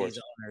 All Of of these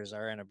course. owners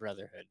are in a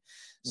brotherhood.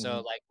 So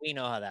Mhm. like we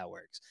know how that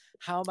works.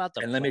 How about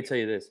the And let me player? tell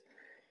you this,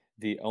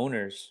 the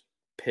owners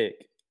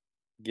pick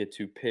get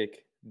to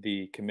pick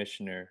the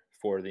commissioner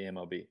for the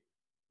MLB.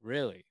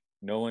 Really?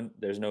 No one,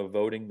 there's no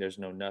voting, there's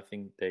no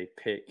nothing. They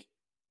pick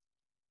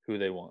who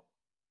they want.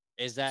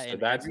 Is that So in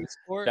that's every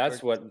sport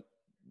that's what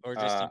or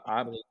just in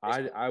I Major League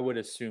I Baseball? I would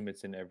assume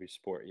it's in every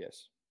sport.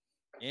 Yes.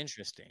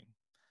 Interesting.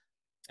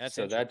 That's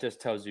So that interesting. just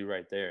tells you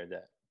right there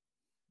that.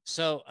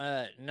 So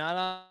not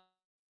all.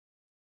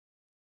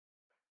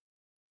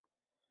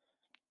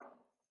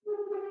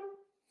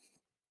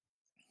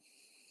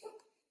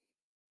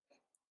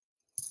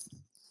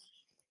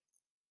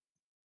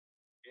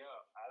 Yeah,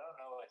 I don't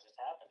know what just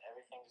happened.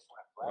 Everything just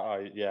went black. Oh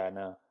yeah, I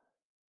know.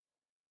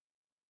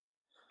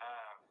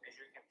 Is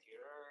your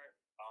computer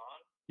on?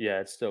 Yeah,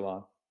 it's still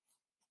on.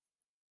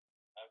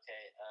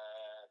 Okay,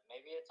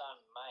 maybe it's on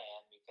my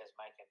end because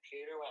my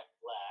computer went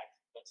black,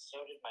 but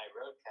so did my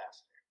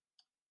roadcaster.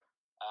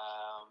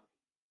 Um,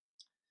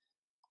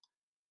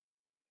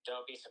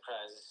 don't be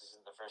surprised. This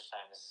isn't the first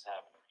time this has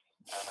happened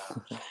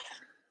to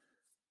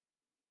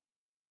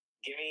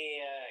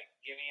me.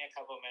 Give me a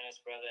couple minutes,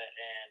 brother,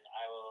 and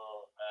I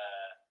will.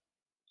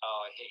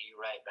 I'll hit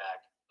you right back.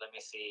 Let me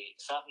see.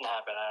 Something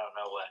happened. I don't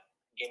know what.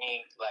 Give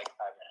me like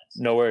 5 minutes.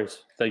 No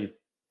worries. Thank you.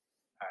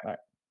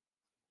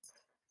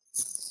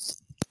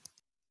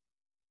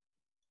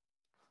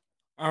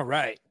 All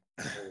right.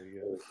 There we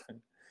go.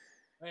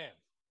 Man,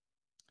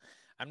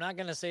 I'm not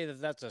gonna say that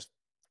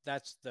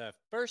that's the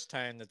first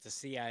time that the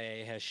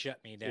CIA has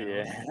shut me down.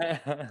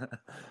 Yeah.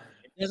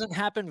 It doesn't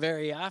happen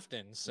very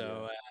often, Yeah.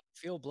 so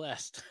feel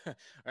blessed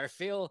or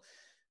feel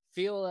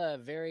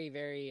very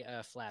very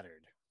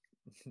flattered.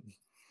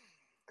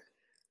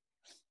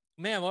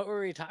 Man, what were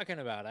we talking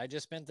about? I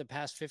just spent the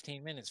past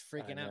 15 minutes I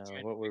freaking out know.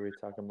 trying What to were we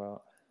talking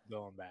about?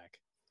 going back.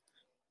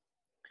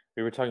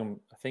 We were talking.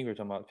 I think we were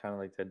talking about kind of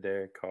like the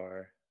Derek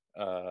Carr,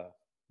 the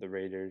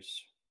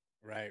Raiders,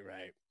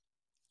 Right.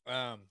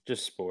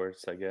 just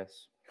sports, I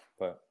guess.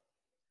 But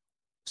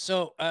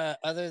So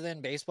other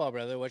than baseball,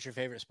 brother, what's your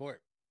favorite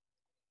sport?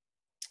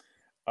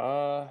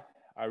 I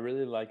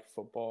really like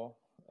football.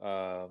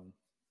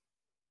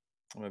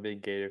 I'm a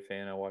big Gator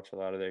fan. I watch a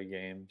lot of their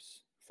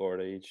games.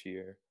 Florida each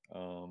year.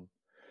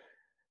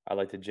 I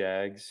like the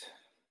Jags.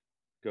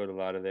 Go to a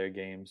lot of their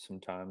games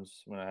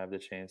sometimes when I have the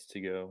chance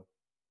to go.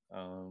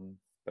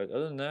 But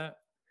other than that,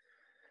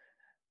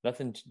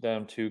 nothing that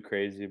I'm too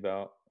crazy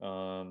about.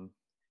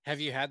 Have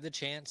you had the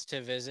chance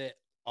to visit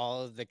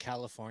all of the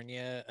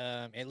California,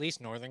 at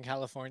least Northern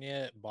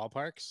California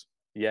ballparks?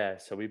 Yeah,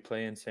 so we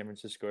play in San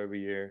Francisco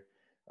every year.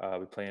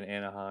 We play in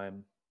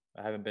Anaheim.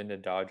 I haven't been to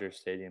Dodger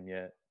Stadium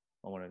yet.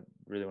 I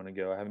really want to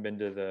go. I haven't been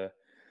to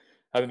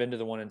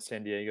the one in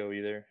San Diego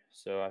either.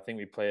 So I think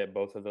we play at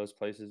both of those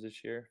places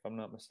this year, if I'm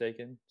not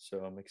mistaken.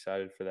 So I'm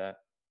excited for that.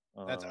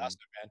 That's awesome,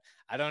 man.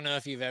 I don't know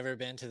if you've ever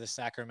been to the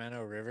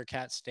Sacramento River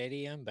Cat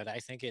Stadium, but I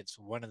think it's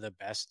one of the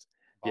best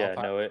Yeah,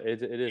 ballparks no, it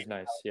is in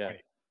nice. Yeah,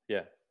 California.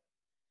 yeah,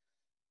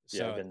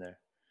 yeah. I've So been there.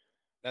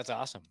 that's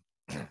awesome.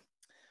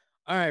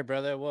 All right,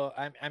 brother. Well,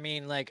 I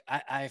mean, like,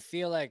 I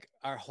feel like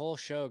our whole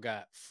show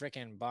got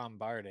freaking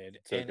bombarded,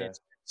 It's and okay. it's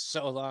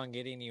so long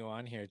getting you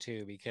on here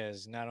too,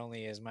 because not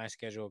only is my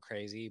schedule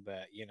crazy,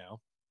 but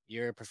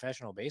you're a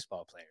professional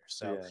baseball player.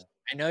 So Yeah,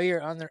 I know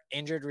you're on the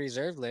injured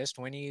reserve list.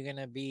 When are you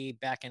gonna be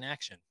back in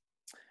action?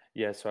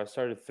 yeah. So I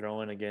started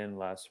throwing again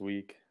last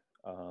week.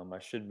 I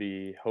should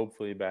be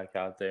hopefully back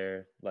out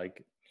there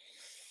like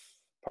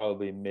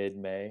probably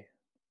mid-May.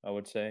 I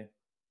would say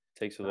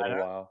takes a Right little on.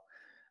 while.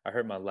 I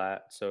hurt my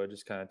lat, so it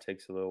just kind of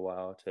takes a little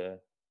while to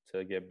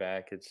get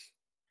back.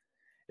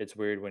 It's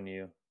weird when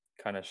you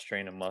kind of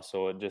strain a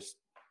muscle. It just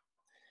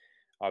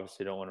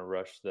obviously don't want to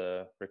rush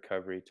the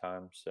recovery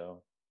time.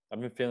 So I've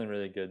been feeling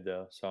really good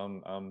though. So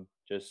I'm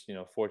just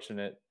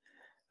fortunate.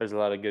 There's a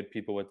lot of good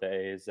people with the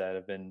A's that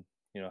have been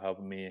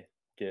helping me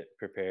get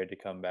prepared to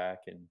come back,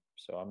 and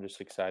so I'm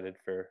just excited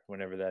for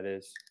whenever that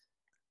is.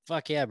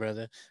 Fuck yeah,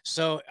 brother.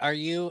 So are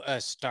you a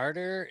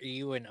starter? Are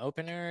you an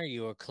opener? Are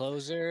you a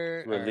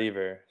closer? Or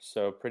Reliever.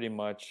 So pretty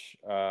much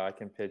I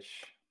can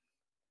pitch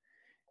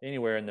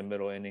anywhere in the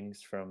middle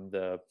innings from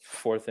the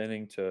fourth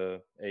inning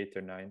to eighth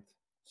or ninth.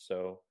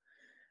 So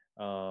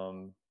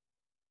um,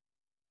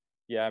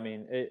 yeah, I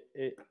mean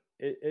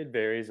it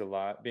varies a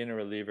lot. Being a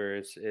reliever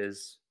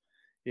is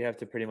you have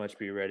to pretty much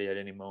be ready at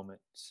any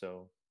moment.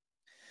 So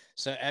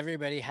so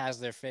everybody has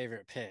their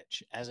favorite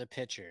pitch as a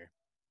pitcher,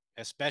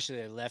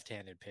 especially a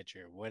left-handed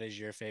pitcher. What is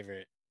your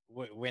favorite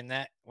when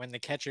the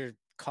catcher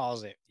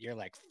calls it, you're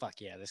like,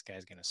 fuck yeah, this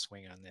guy's gonna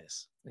swing on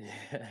this.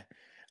 yeah.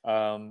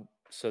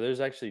 So there's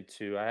actually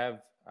two. I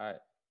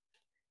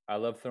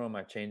love throwing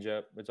my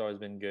changeup. It's always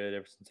been good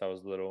ever since I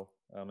was little.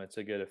 It's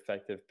a good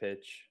effective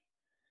pitch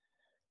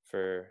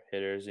for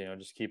hitters.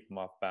 Just keep them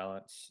off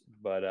balance.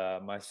 But Oh,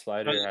 my the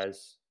slider change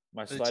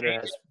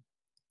has.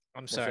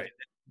 I'm What's sorry. that?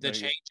 The No,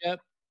 you. changeup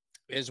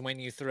is when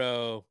you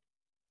throw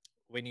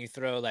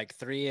like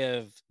three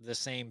of the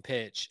same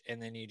pitch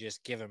and then you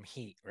just give them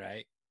heat,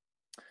 right?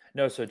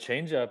 No, so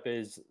changeup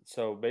is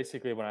so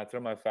basically when I throw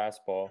my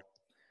fastball,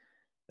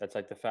 that's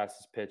like the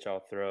fastest pitch I'll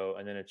throw,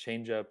 and then a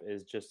changeup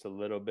is just a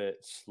little bit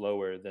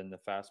slower than the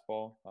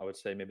fastball. I would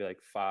say maybe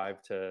like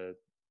 5 to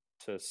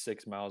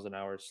 6 miles an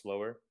hour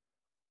slower,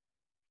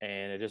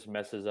 and it just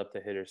messes up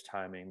the hitter's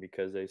timing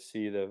because they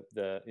see the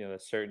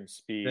certain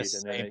The speed,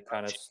 and then same it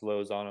kind of motion.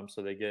 slows on them,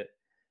 so they get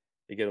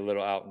a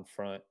little out in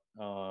front.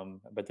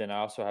 But then I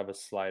also have a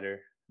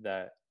slider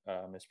that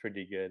is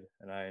pretty good,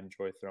 and I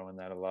enjoy throwing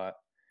that a lot.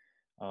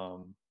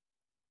 Um,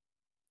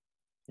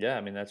 yeah,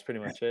 I mean that's pretty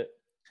much it.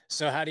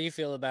 So how do you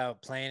feel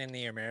about playing in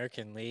the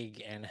American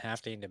League and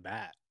having to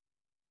bat?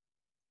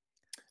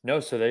 No,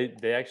 so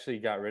they actually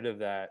got rid of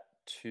that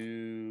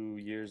 2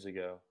 years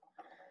ago.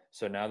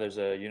 So now there's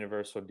a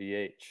universal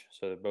DH.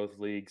 So both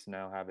leagues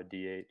now have a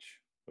DH,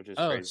 which is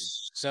Oh, crazy.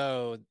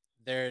 so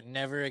there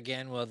never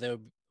again will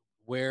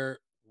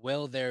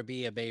there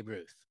be a Babe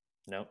Ruth?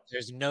 No,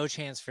 There's no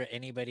chance for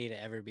anybody to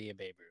ever be a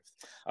Babe Ruth.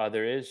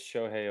 there is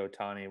Shohei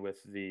Otani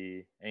with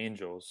the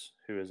Angels,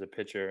 who is a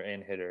pitcher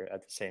and hitter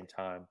at the same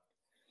time.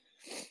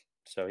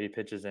 So he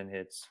pitches and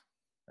hits,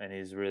 and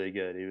he's really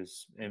good. He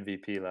was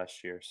MVP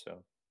last year.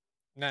 So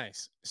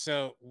Nice.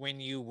 So when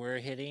you were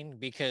hitting,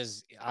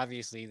 because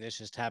obviously this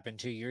just happened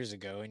 2 years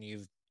ago,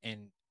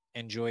 and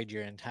enjoyed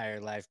your entire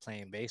life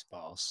playing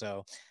baseball.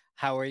 So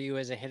how are you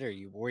as a hitter?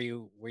 Were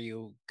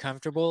you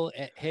comfortable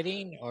at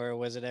hitting, or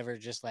was it ever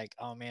just like,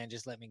 oh man,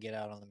 just let me get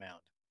out on the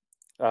mound?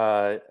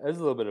 it was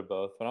a little bit of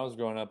both. When I was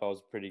growing up, I was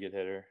a pretty good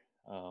hitter.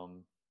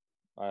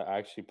 I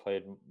actually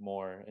played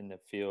more in the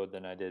field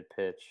than I did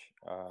pitch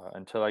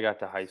until I got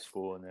to high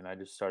school, and then I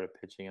just started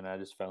pitching, and I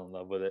just fell in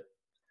love with it.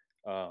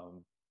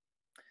 Um,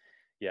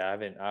 yeah, I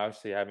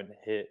obviously haven't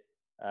hit,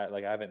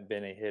 like I haven't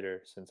been a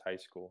hitter since high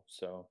school,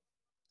 so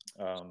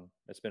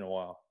it's been a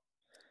while.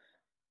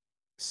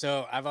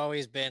 So I've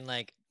always been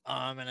like, oh,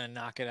 I'm gonna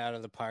knock it out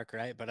of the park,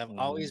 right? But I've Hmm.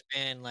 always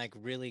been like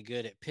really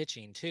good at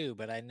pitching too,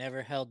 but I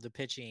never held the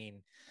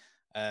pitching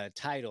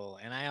title.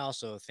 And I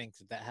also think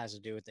that that has to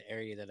do with the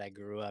area that I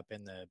grew up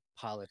in, the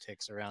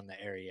politics around the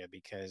area,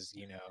 because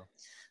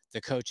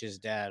the coach's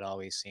dad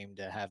always seemed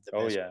to have the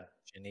Oh best yeah,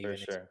 position, for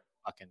even if he sure.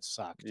 fucking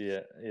sucked.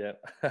 Yeah, yeah.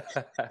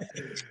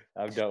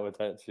 I've dealt with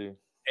that too.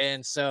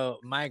 And so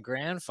my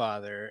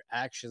grandfather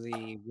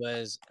actually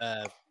was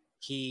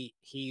he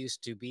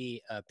used to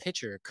be a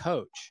pitcher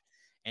coach,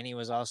 and he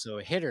was also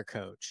a hitter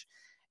coach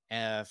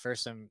for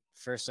some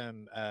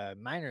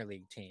minor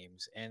league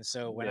teams. And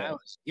so when I Yeah.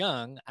 was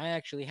young, I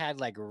actually had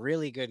like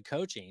really good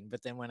coaching.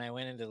 But then when I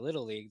went into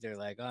little league, they're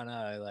like, "Oh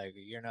no, like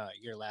you're not,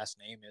 your last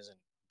name isn't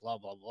blah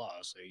blah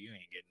blah, so you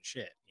ain't getting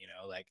shit." You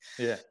know, like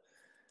Yeah.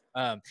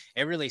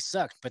 it really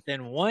sucked. But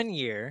then one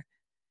year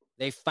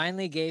they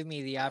finally gave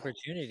me the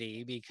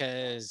opportunity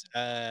because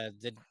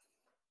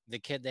the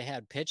kid they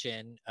had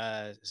pitching,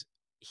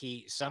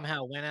 he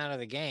somehow went out of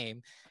the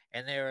game,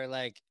 and they were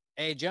like,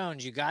 "Hey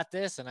Jones, you got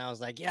this?" And I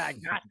was like, "Yeah, I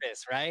got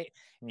this." Right.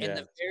 And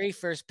the Yeah. very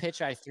first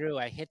pitch I threw,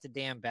 I hit the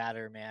damn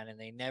batter, man, and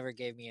they never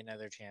gave me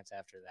another chance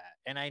after that.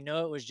 And I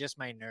know it was just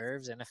my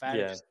nerves. And if I had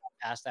Yeah. just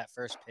got past that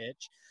first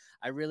pitch,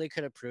 I really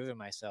could have proven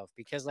myself,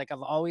 because like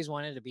I've always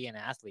wanted to be an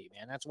athlete,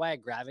 man. That's why I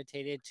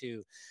gravitated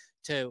to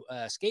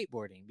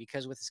skateboarding,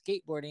 because with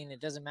skateboarding, it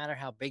doesn't matter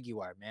how big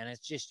you are, man.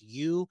 It's just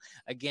you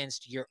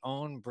against your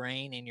own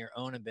brain and your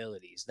own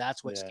abilities.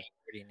 That's what Yeah.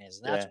 skateboarding is.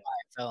 That's Yeah. why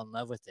I fell in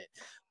love with it.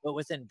 But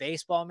within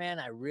baseball, man,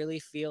 I really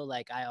feel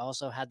like I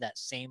also had that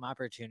same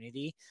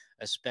opportunity,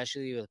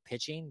 especially with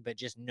pitching, but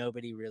just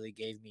nobody really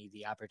gave me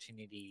the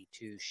opportunity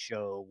to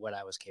show what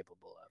I was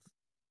capable of.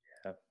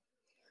 Yeah.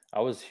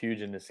 I was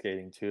huge into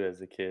skating too as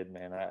a kid,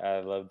 man.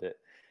 I loved it.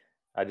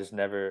 I just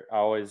never, I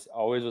always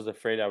was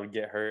afraid I would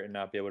get hurt and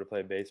not be able to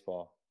play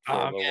baseball Oh for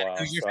a man, little while.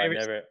 who's your So I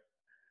favorite?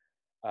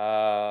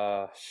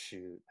 never,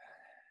 shoot,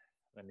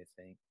 let me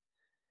think.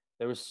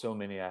 There was so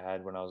many I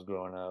had when I was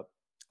growing up.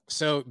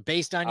 So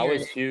based on I your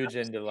was huge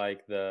into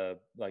like the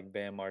like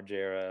Bam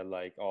Margera,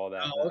 like all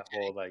that oh, that okay.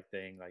 whole like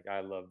thing. Like I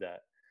love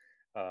that.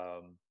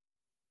 Um,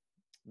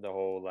 the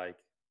whole like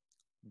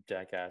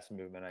jackass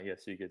movement, I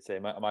guess you could say.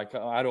 I had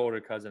an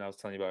older cousin I was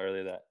telling you about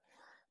earlier that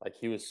like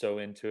he was so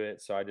into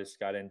it, so I just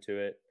got into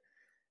it.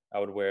 I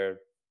would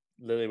wear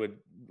literally would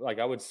like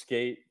I would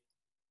skate.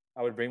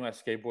 I would bring my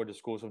skateboard to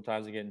school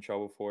sometimes and get in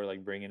trouble for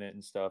like bringing it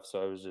and stuff.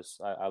 So it was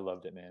just I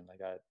loved it, man.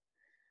 Like I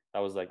that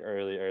was like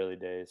early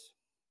days.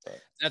 But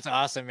That's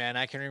awesome, man.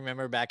 I can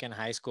remember back in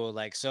high school,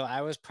 like, so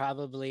I was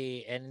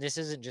probably, and this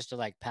isn't just to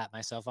like pat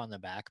myself on the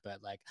back,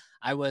 but like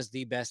I was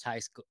the best high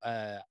school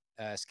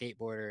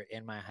skateboarder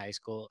in my high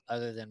school,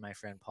 other than my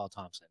friend Paul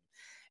Thompson.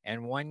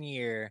 And one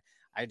year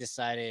I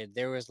decided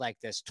there was like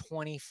this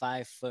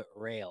 25-foot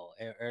rail,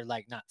 or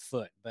like not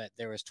foot, but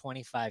there was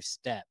 25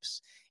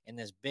 steps in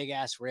this big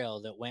ass rail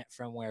that went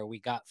from where we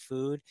got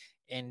food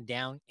and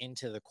down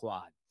into the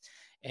quad.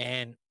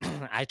 And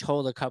I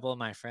told a couple of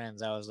my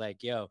friends, I was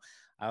like, yo,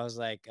 I was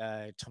like,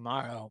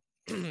 tomorrow,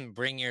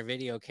 bring your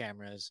video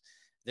cameras.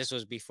 This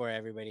was before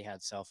everybody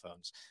had cell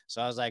phones.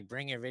 So I was like,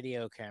 bring your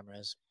video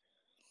cameras,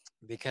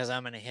 because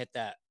I'm going to hit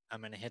that.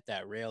 I'm going to hit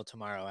that rail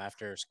tomorrow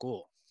after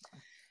school.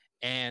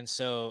 And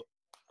so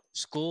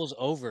school's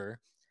over,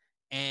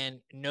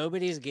 and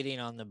nobody's getting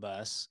on the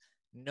bus.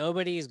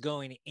 Nobody's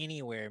going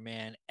anywhere,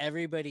 man.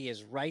 Everybody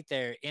is right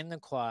there in the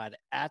quad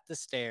at the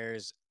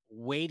stairs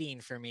waiting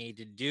for me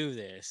to do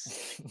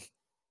this.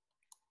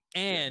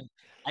 And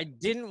I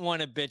didn't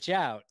want to bitch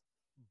out,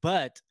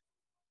 but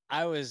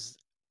I was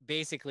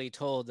basically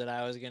told that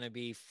I was going to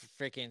be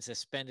freaking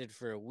suspended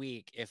for a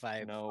week if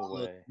I no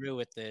followed way. through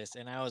with this.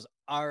 And I was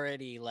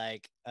already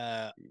like,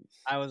 Jeez.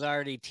 I was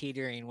already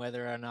teetering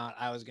whether or not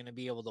I was going to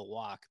be able to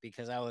walk,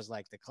 because I was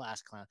like the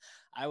class clown.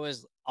 I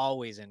was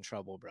always in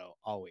trouble, bro.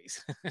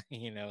 Always.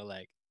 You know,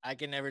 like I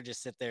can never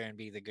just sit there and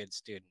be the good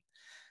student.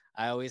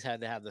 I always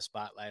had to have the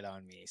spotlight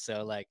on me.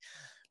 So like,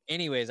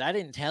 anyways, I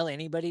didn't tell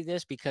anybody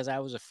this because I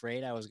was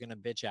afraid I was going to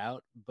bitch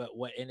out. But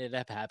what ended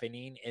up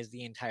happening is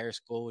the entire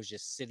school was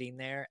just sitting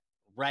there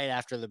right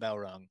after the bell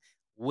rung,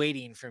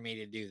 waiting for me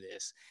to do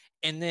this.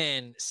 And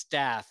then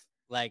staff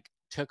like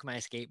took my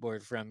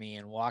skateboard from me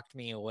and walked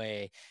me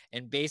away,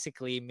 and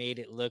basically made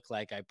it look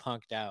like I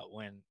punked out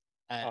when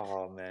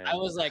Oh I man.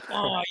 was like,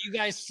 oh, you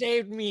guys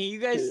saved me. You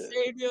guys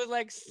Yeah. saved me. It was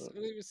like,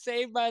 we were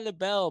saved by the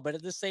bell. But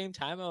at the same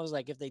time, I was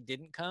like, if they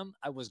didn't come,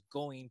 I was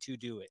going to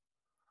do it.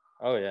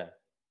 Oh yeah.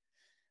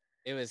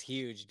 It was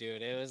huge,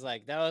 dude. It was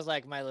like, that was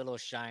like my little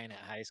shine at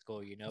high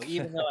school, you know,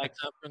 even though I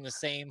come from the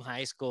same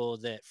high school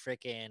that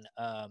freaking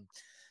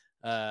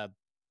uh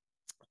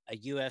a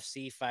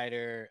UFC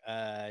fighter,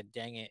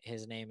 dang it,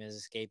 his name is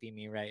escaping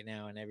me right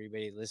now, and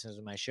everybody that listens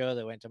to my show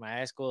that went to my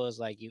high school is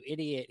like, you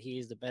idiot,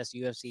 he's the best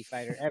UFC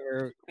fighter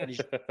ever. What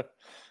is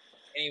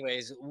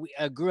anyways, we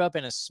grew up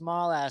in a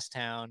small ass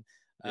town.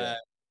 Uh,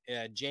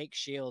 Yeah. Jake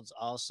Shields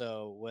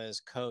also was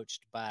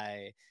coached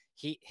by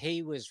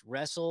he was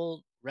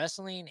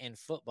wrestling and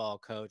football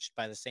coached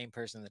by the same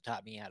person that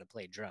taught me how to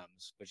play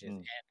drums, which is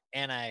Mm.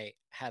 and I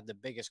had the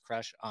biggest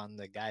crush on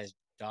the guy's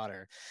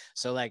daughter.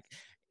 So like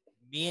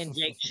me and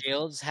Jake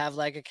Shields have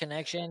like a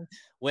connection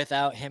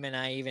without him and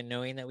I even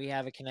knowing that we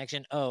have a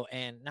connection. Oh,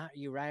 and not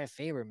Uriah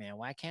Faber, man.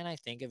 Why can't I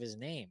think of his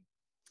name?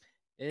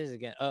 It is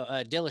again. Oh,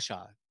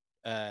 Dillashaw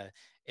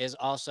is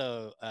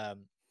also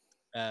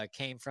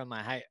came from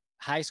my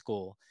high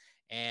school,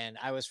 and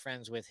I was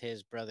friends with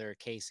his brother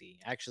Casey.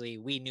 Actually,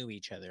 we knew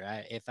each other.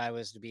 If I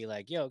was to be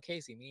like, "Yo,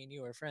 Casey, me and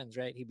you are friends,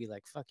 right?" He'd be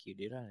like, "Fuck you,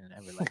 dude. I didn't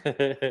ever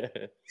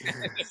like."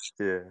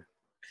 Yeah.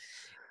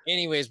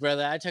 Anyways,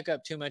 brother, I took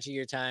up too much of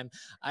your time.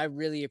 I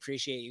really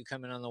appreciate you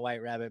coming on the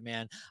White Rabbit,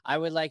 man. I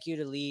would like you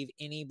to leave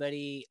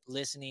anybody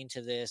listening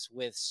to this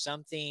with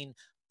something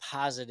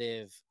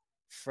positive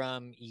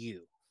from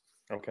you.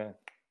 Okay.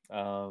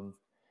 I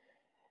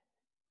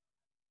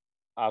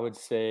would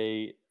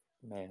say,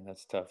 man,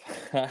 that's tough.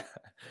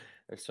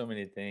 There's so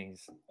many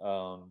things.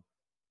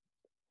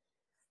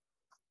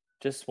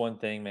 Just one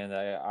thing, man.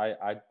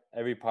 I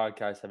every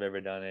podcast I've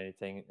ever done,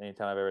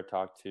 anytime I've ever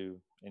talked to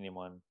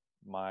anyone,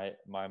 my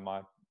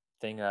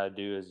thing that I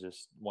do is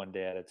just one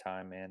day at a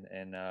time, man.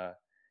 And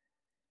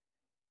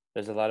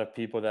there's a lot of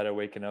people that are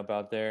waking up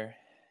out there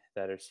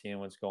that are seeing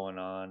what's going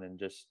on and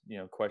just,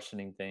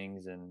 questioning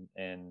things.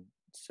 And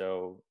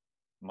so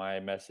my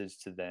message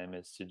to them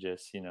is to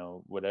just,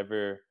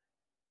 whatever,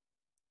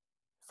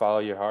 follow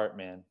your heart,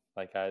 man.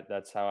 Like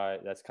that's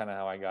kind of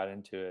how I got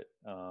into it.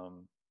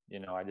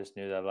 I just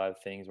knew that a lot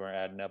of things weren't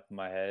adding up in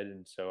my head.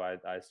 And so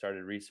I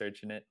started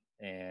researching it,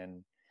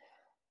 and,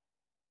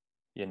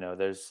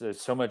 there's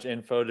so much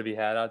info to be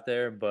had out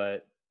there,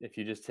 but if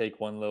you just take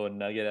one little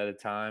nugget at a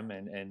time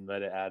and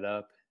let it add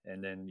up,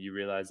 and then you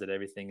realize that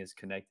everything is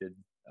connected,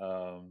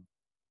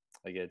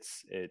 like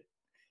it's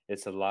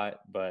a lot,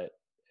 but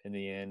in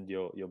the end,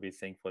 you'll be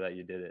thankful that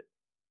you did it.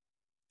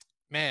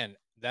 Man,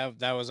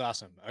 that was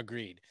awesome.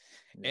 Agreed.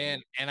 Yeah.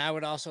 And I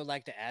would also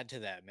like to add to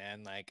that,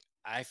 man. Like,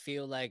 I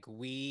feel like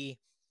we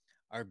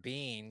are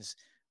beings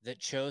that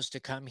chose to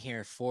come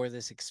here for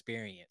this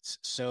experience.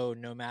 So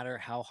no matter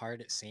how hard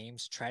it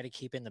seems, try to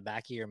keep in the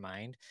back of your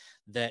mind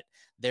that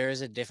there is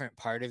a different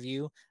part of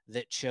you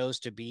that chose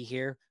to be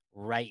here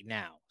right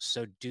now.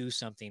 So do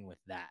something with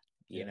that,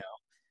 you know?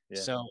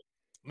 Yeah. So,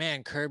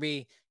 man,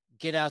 Kirby,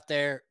 get out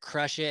there,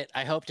 crush it.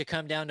 I hope to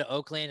come down to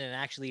Oakland and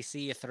actually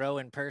see you throw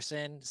in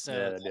person. So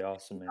yeah, that'd be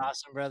awesome, man.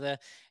 Awesome, brother.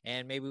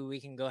 And maybe we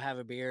can go have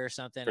a beer or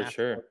something. For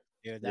sure.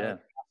 Dude, that would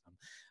be awesome.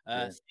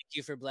 Thank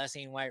you for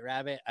blessing White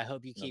Rabbit. I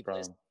hope you keep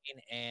listening.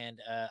 And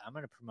I'm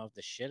going to promote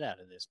the shit out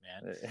of this,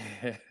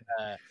 man.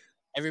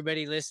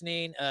 Everybody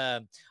listening,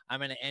 I'm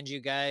going to end you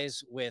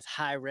guys with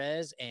high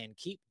res and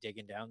keep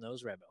digging down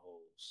those rabbit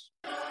holes.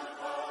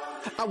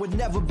 I would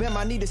never bend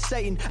my knee to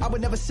Satan. I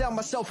would never sell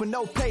myself for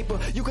no paper.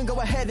 You can go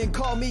ahead and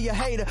call me a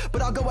hater,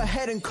 but I'll go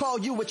ahead and call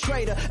you a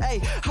traitor. Hey,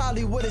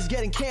 Hollywood is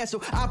getting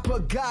canceled. I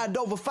put God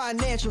over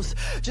financials.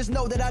 Just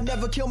know that I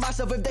never kill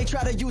myself if they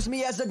try to use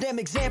me as a damn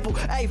example.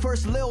 Hey,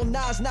 first Lil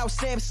Nas, now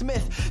Sam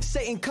Smith.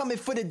 Satan coming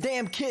for the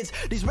damn kids.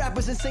 These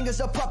rappers and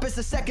singers are puppets.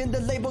 The second the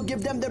label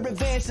give them their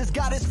advances,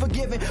 God is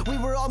forgiven. We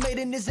were all made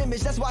in his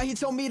image. That's why he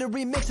told me to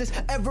remix this.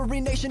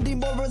 Every nation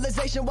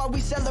demoralization while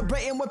we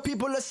celebrating when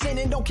people are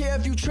sinning. Don't care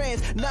if you trans.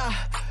 Nah,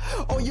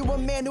 or you a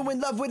man who in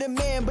love with a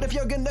man. But if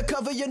you're gonna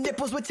cover your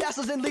nipples with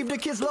tassels and leave the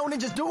kids alone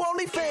and just do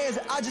OnlyFans,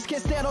 I just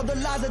can't stand all the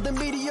lies that the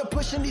media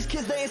pushing. These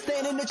kids, they ain't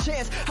standing a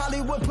chance.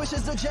 Hollywood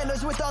pushes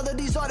agendas with all of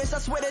these artists. I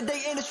swear that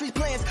they industry's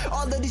plans.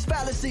 All of these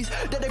fallacies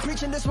that they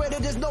preaching this way,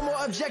 that there's no more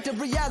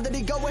objective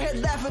reality. Go ahead,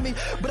 laugh at me,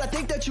 but I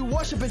think that you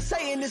worshiping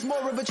Satan is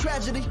more of a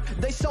tragedy.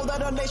 They sold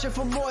out our nation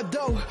for more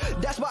dough.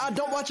 That's why I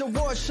don't watch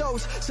award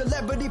shows.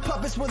 Celebrity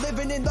puppets, we're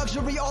living in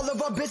luxury. All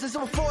of our business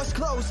are forced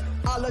closed.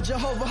 Allah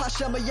Jehovah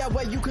Hashem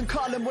Yahweh, you can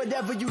call him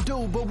whatever you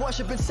do, but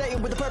worshiping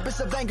Satan with the purpose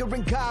of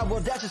angering God,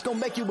 well, that's just gonna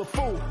make you a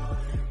fool.